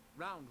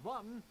 Round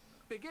 1,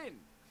 begin!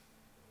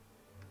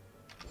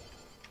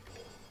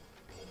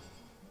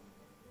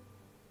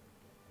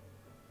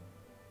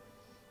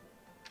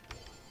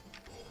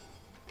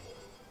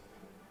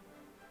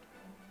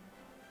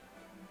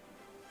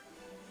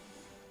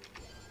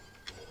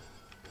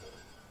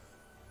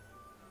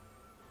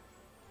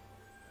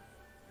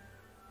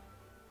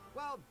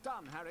 Well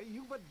done, Harry.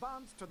 You've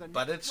advanced to the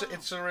But next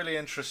it's a really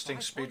interesting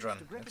 5 points speedrun.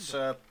 to It's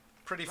Gryffindor.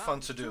 pretty fun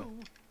to do.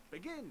 Round 2,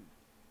 begin.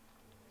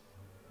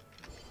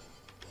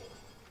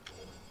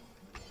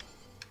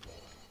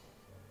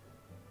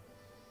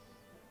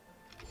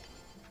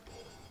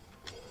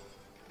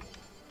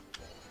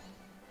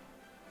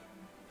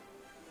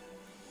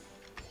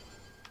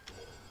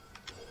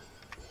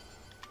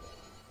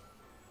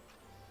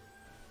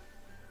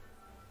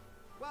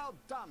 Well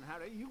done,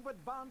 Harry. You've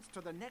advanced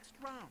to the next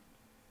round.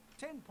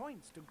 10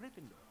 points to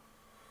Gryffindor.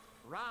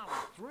 Round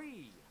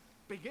 3,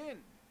 begin.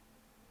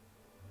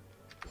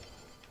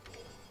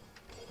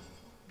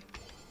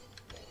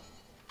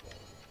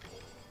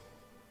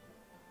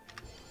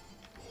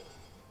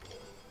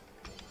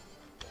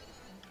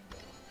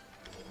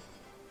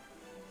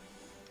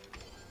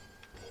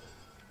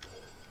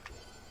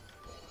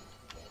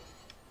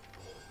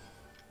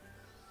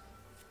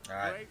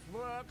 Alright. Great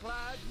work,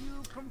 lad.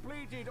 You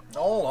completed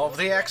All of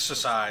the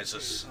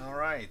exercises.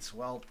 Alright,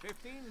 well,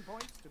 15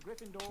 points to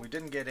Gryffindor. we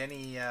didn't get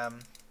any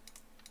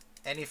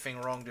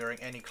anything wrong during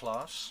any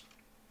class.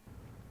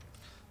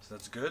 So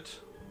that's good.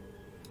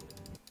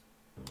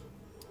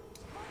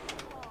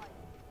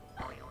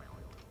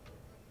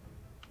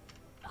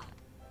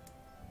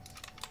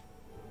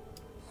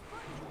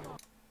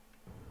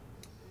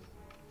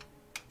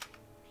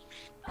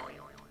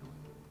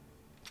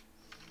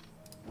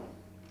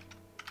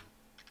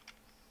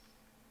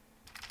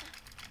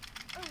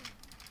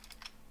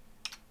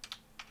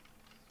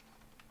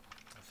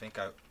 I think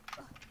I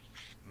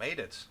made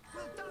it.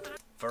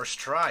 First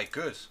try,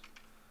 good.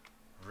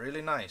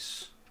 Really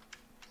nice.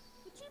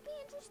 Would you be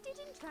interested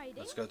in trading?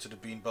 Let's go to the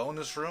bean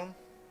bonus room.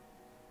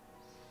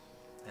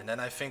 And then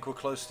I think we're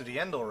close to the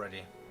end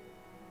already.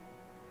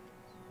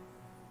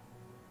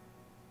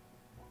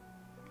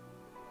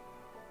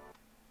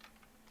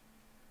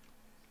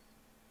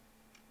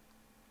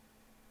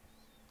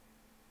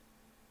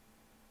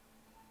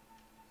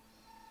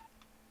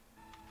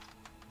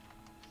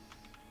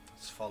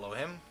 Let's follow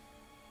him.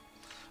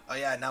 Oh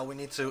yeah, now we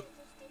need to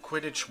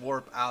Quidditch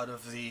warp out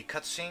of the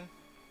cutscene.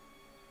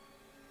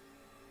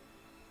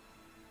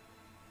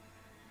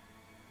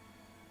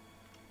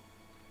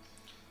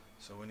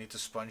 So we need to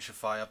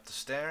spongify up the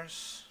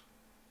stairs.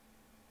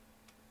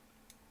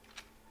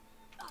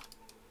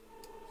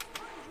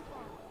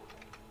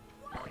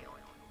 There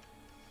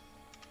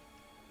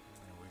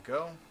we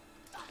go.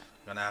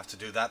 Gonna have to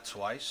do that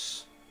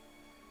twice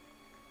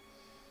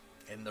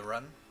in the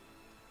run.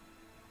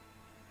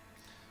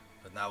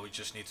 But now we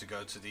just need to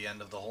go to the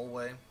end of the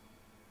hallway.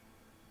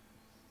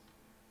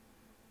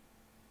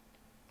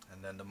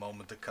 And then the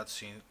moment the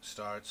cutscene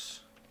starts...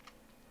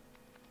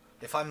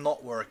 If I'm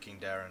not working,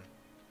 Darren,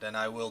 then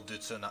I will do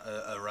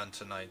a run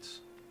tonight.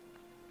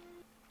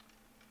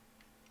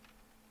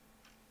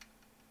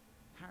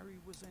 Harry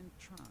was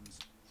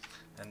entranced.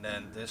 And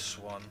then this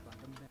one.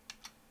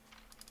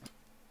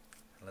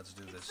 Let's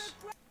do this.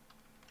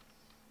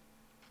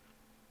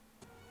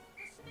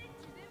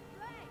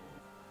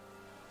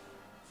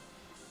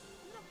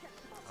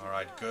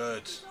 Alright,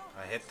 good.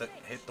 I hit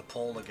the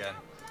pole again.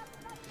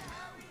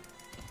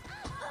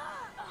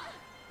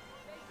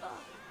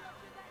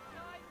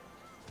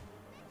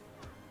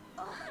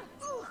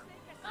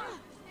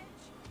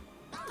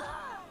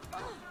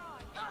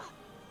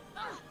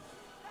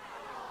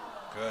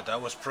 Good,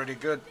 that was pretty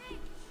good.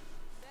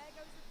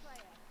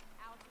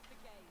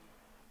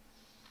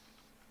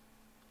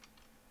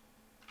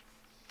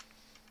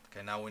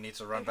 Okay, now we need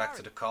to run back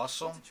to the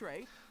castle.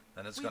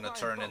 Then it's gonna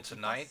turn into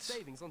night,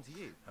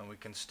 and we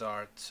can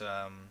start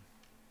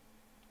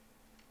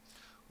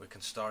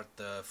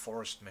the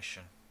forest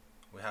mission.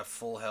 We have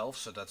full health,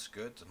 so that's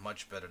good.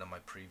 Much better than my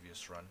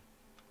previous run.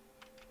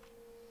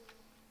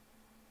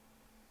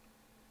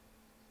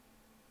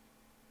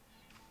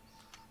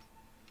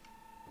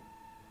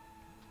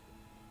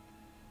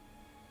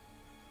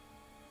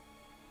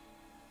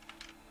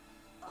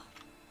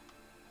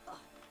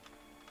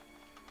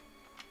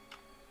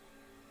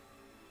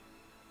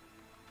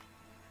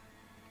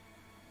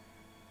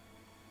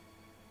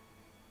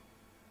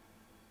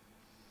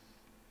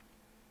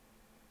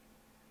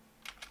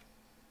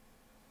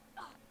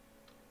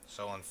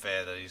 So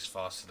unfair that he's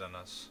faster than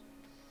us.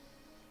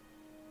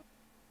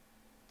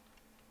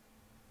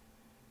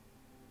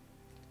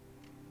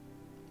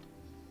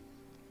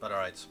 But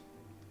alright.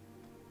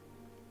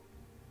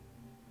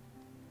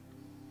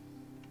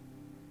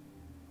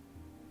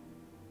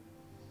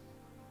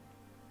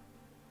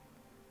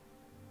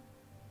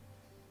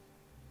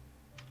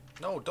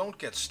 No, don't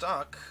get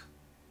stuck.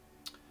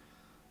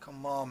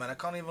 Come on, man. I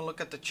can't even look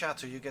at the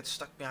chat or you get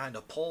stuck behind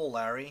a pole,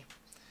 Larry.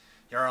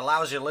 You're a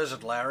lousy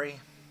lizard,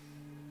 Larry.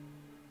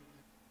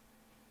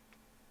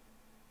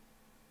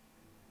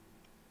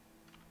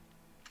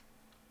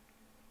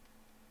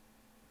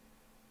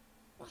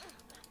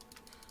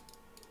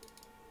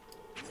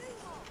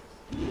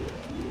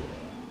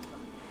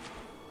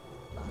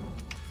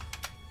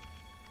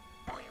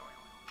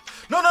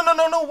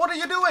 No, what are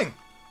you doing?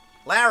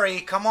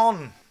 Larry, come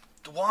on.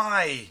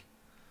 Why?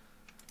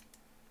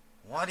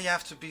 Why do you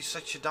have to be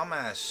such a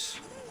dumbass?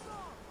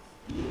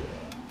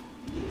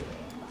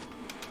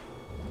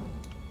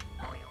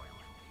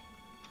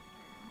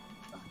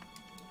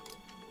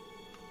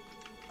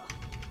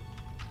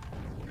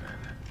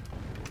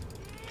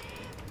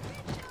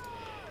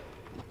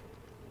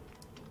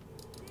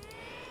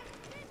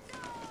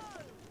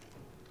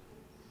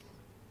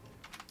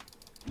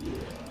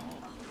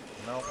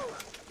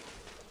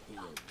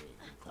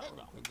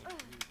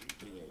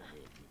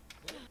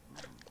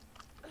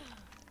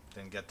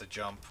 Didn't get the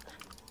jump.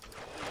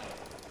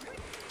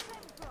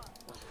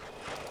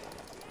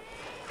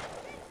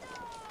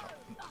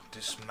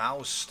 This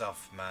mouse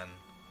stuff, man.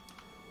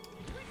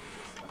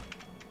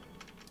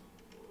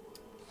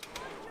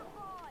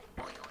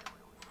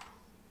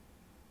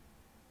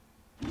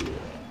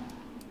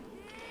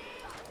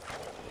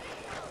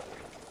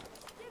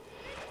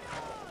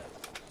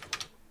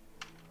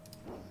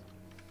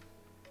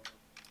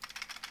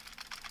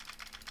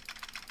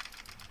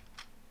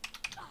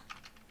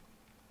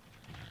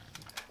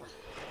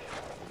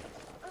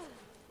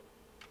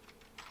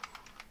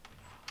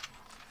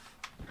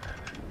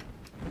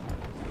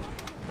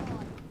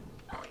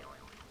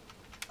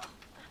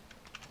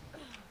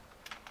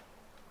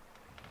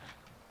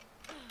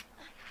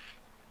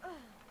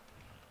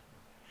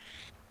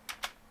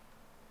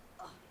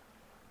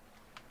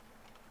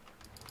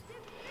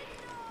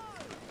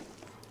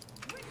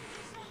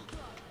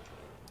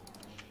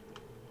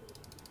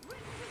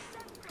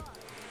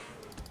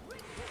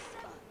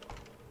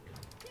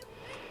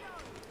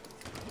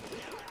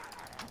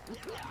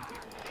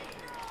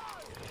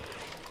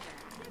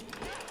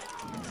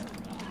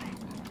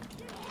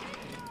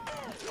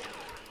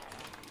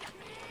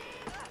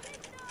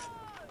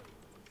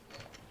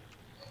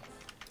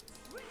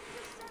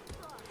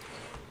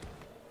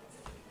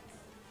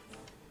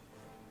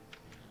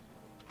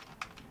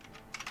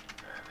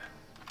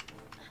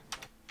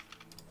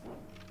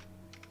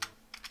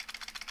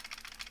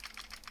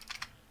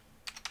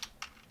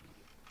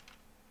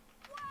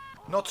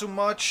 Not too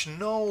much.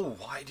 No.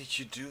 Why did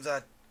you do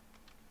that?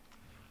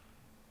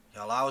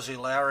 You lousy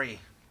Larry.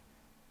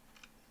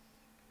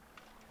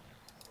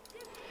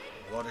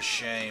 What a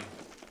shame.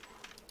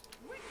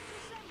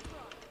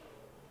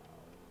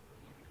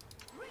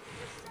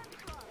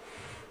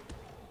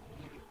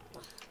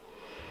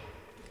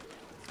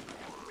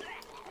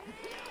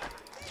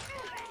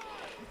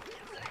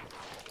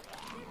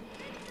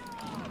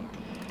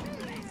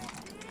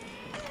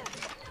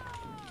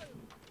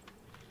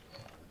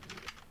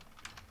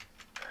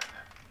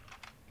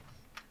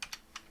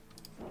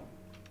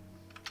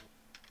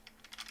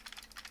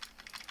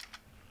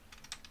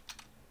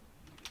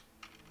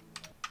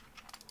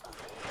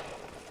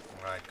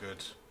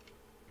 Good.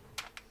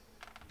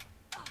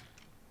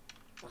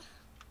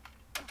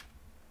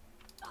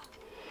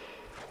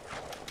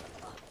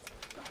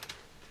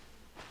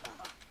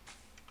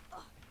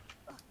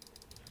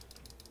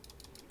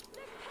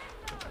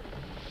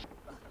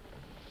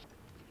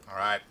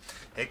 Alright,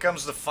 here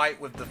comes the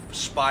fight with the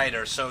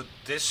spider. So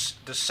the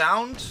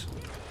sound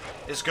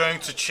is going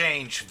to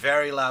change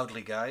very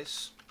loudly,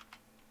 guys.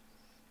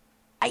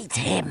 Fight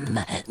him,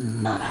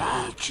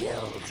 my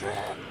children.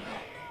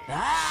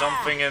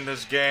 Something in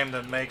this game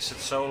that makes it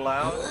so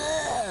loud.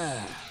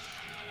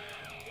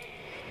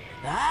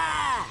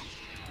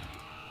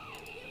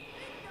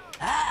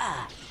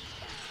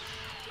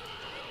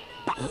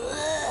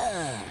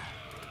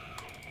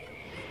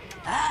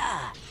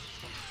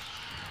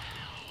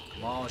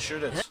 Come on,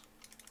 shoot it.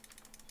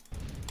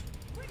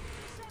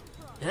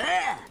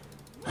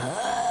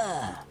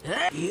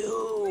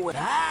 You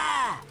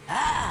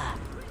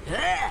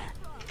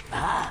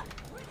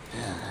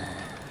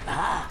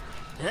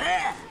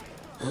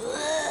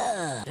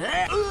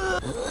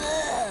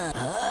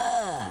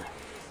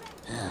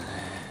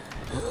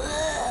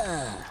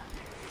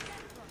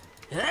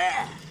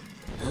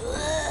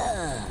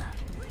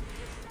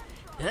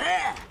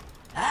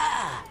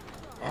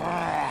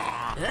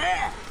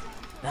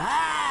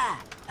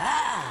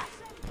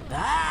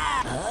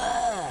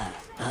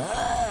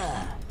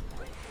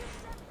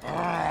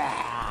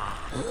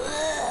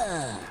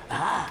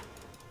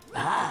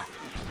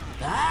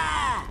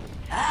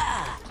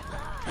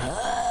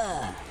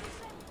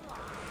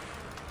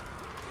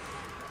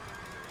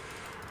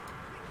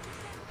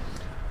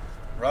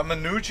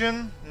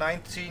Ramanujan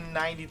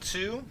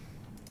 1992.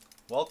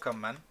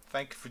 Welcome, man.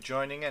 Thank you for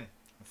joining in.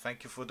 And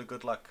thank you for the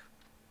good luck.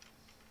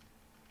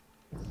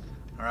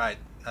 Alright,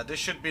 now this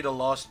should be the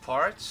last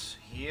part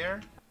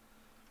here.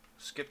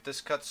 Skip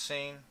this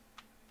cutscene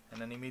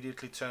and then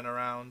immediately turn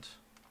around.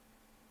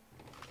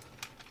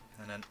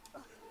 And then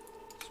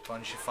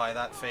spongify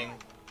that thing.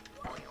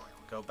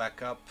 Go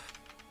back up.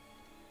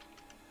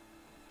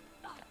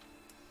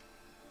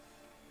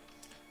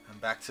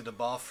 And back to the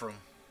bathroom.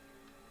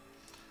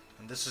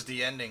 And this is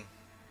the ending.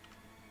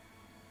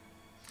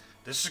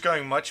 This is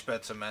going much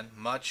better, man.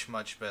 Much,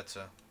 much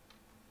better.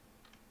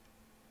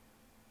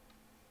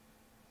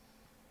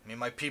 I mean,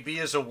 my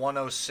PB is a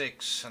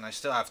 106, and I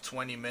still have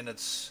 20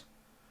 minutes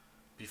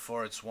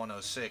before it's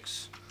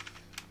 106.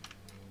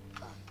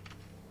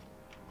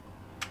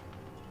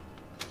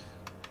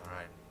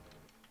 Alright.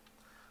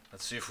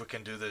 Let's see if we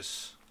can do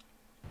this.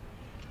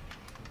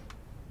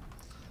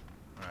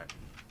 Alright.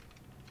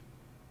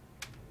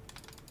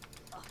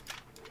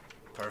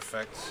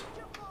 Perfect.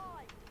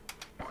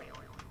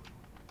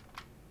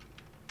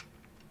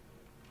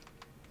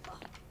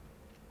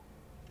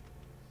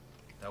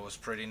 That was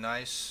pretty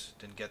nice.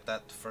 Didn't get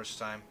that the first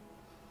time.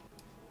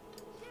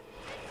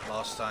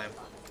 Last time.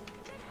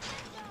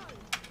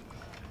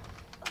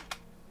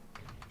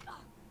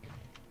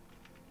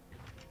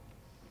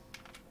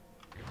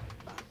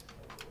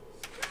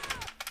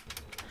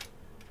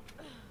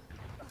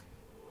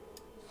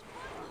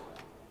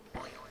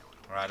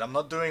 Alright, I'm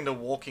not doing the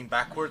walking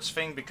backwards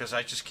thing because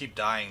I just keep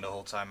dying the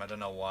whole time. I don't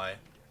know why.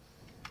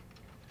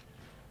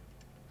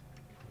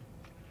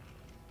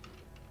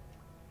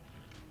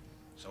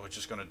 So we're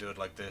just gonna do it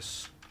like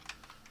this.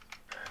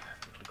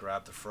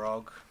 Grab the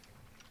frog,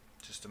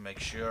 just to make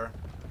sure.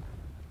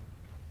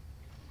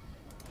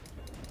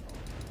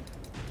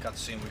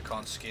 Cutscene we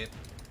can't skip.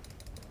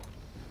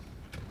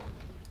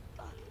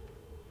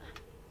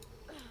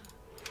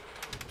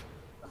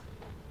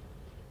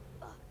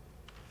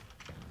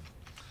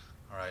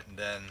 Alright, and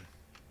then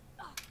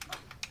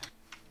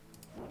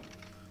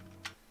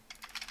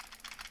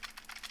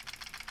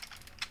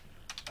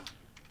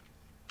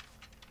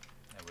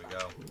there we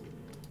go.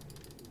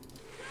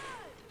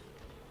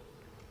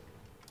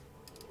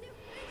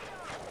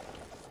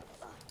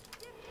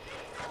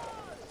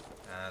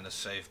 And a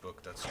save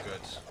book, that's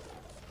good.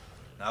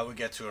 Now we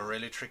get to a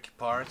really tricky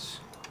part.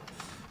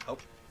 Oh.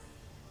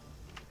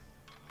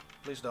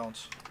 Please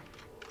don't.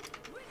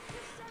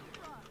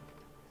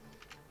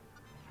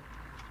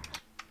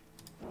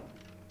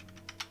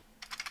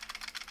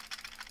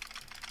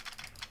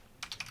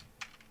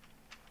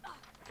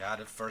 Got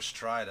it first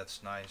try,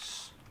 that's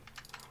nice.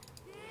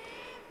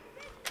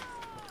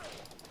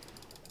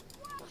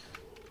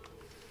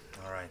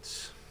 Alright.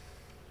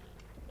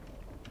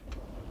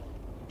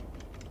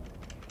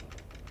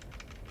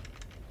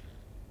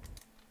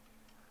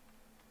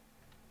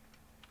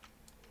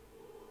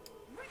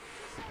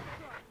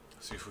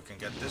 See if we can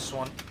get this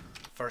one.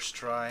 First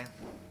try.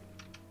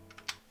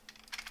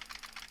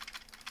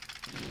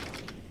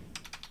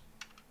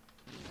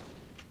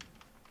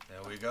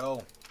 There we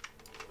go.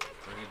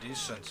 Pretty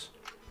decent.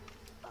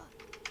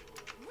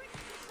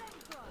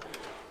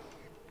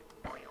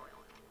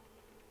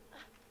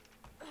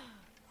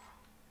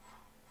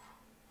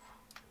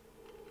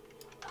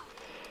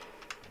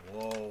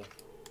 Whoa.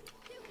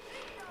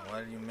 Why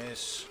did you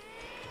miss?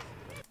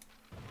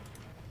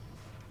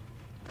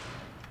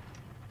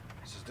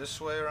 Is it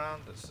this way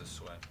around? It's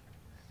this way.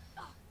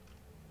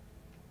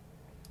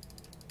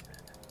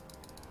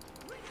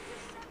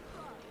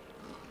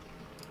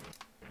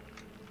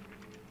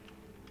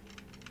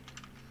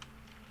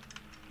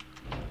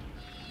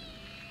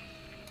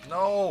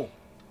 No!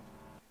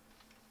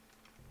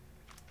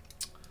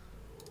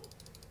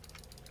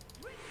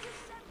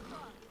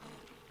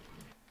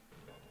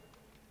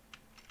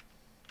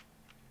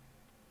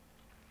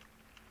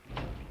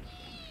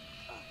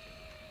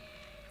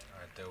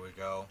 Alright, there we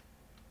go.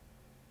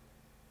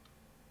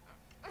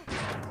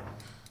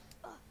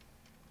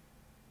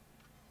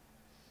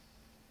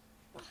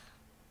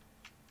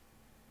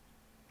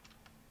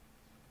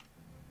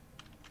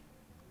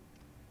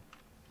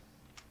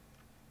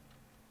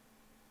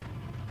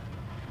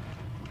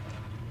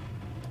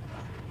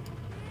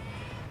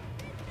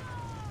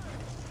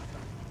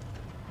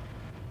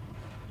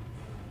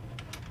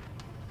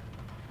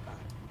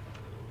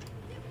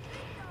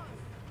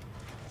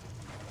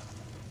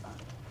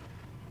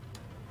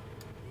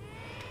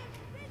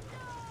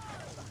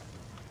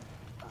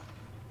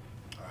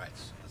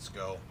 Let's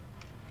go.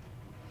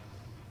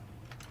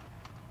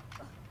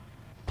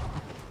 I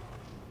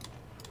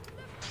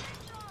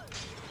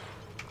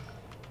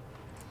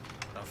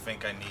don't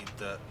think I need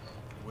the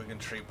Wigan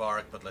Tree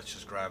bark, but let's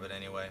just grab it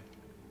anyway.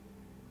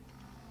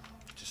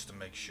 Just to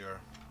make sure.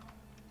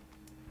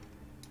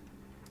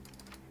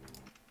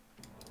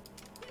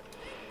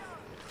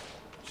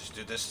 Just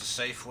do this the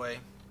safe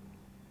way.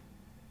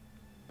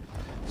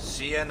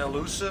 CN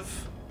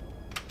Elusive,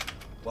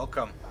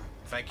 welcome.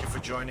 Thank you for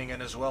joining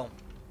in as well.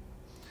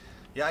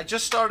 Yeah, I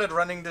just started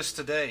running this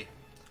today,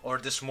 or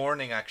this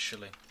morning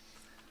actually.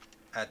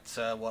 At,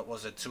 what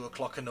was it, 2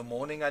 o'clock in the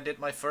morning I did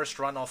my first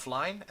run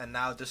offline, and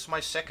now this is my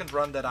second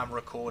run that I'm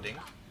recording.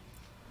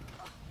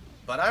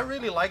 But I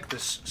really like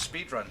this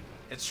speedrun.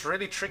 It's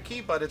really tricky,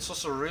 but it's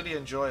also really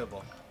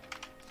enjoyable.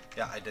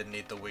 Yeah, I didn't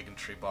need the Wigan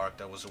Tree bark,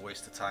 that was a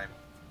waste of time.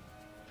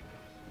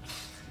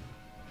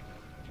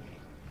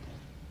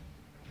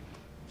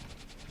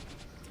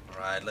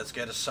 Alright, let's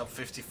get a sub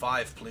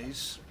 55,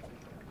 please.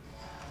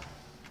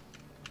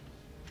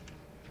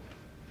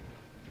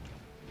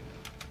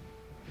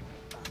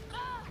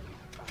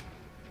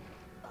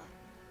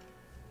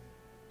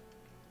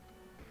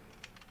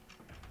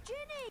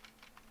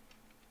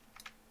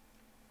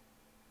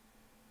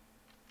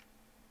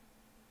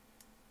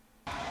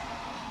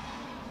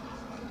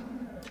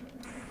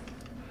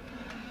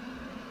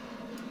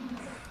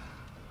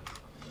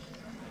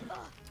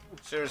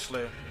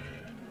 Seriously.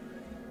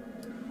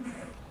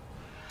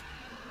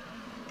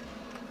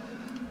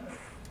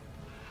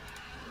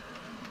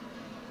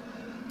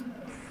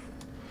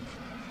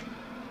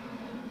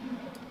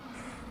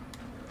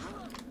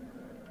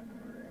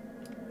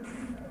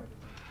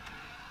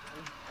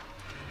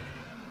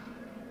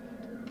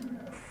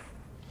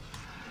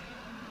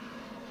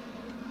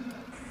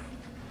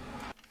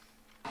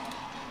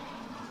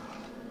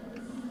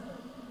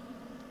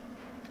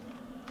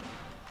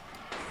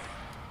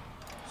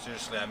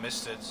 Seriously, I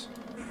missed it.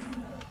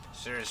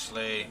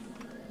 Seriously,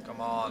 come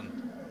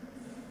on.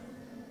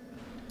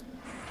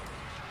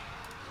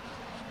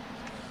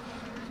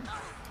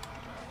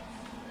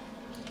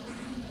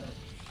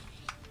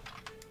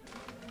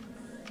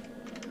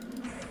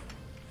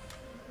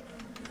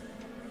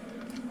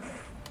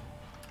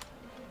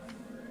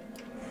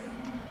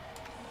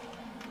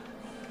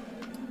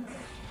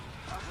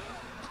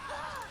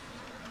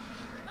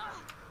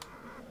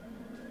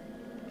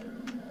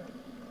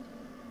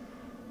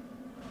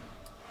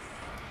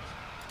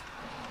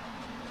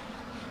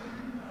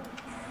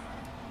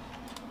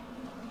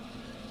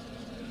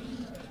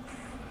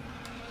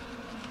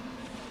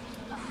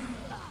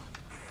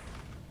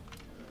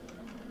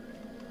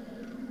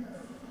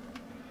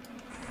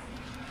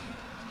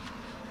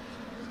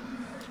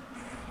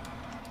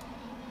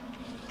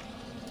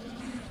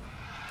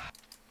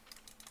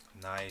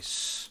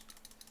 Nice.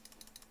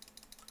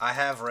 I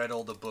have read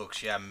all the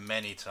books, yeah,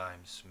 many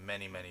times.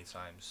 Many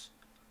times.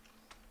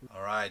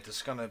 Alright, this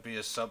is gonna be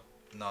a sub...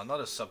 No, not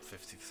a sub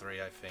 53,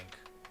 I think.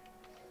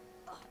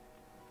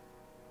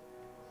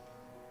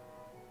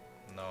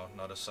 No,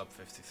 not a sub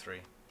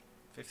 53.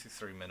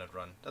 53-minute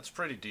run. That's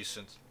pretty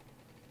decent.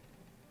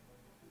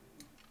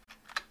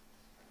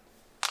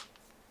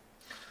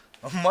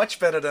 Much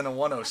better than a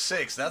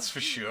 106, that's for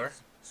sure.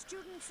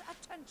 Students,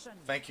 attention.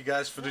 Thank you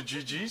guys for the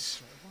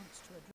GGs.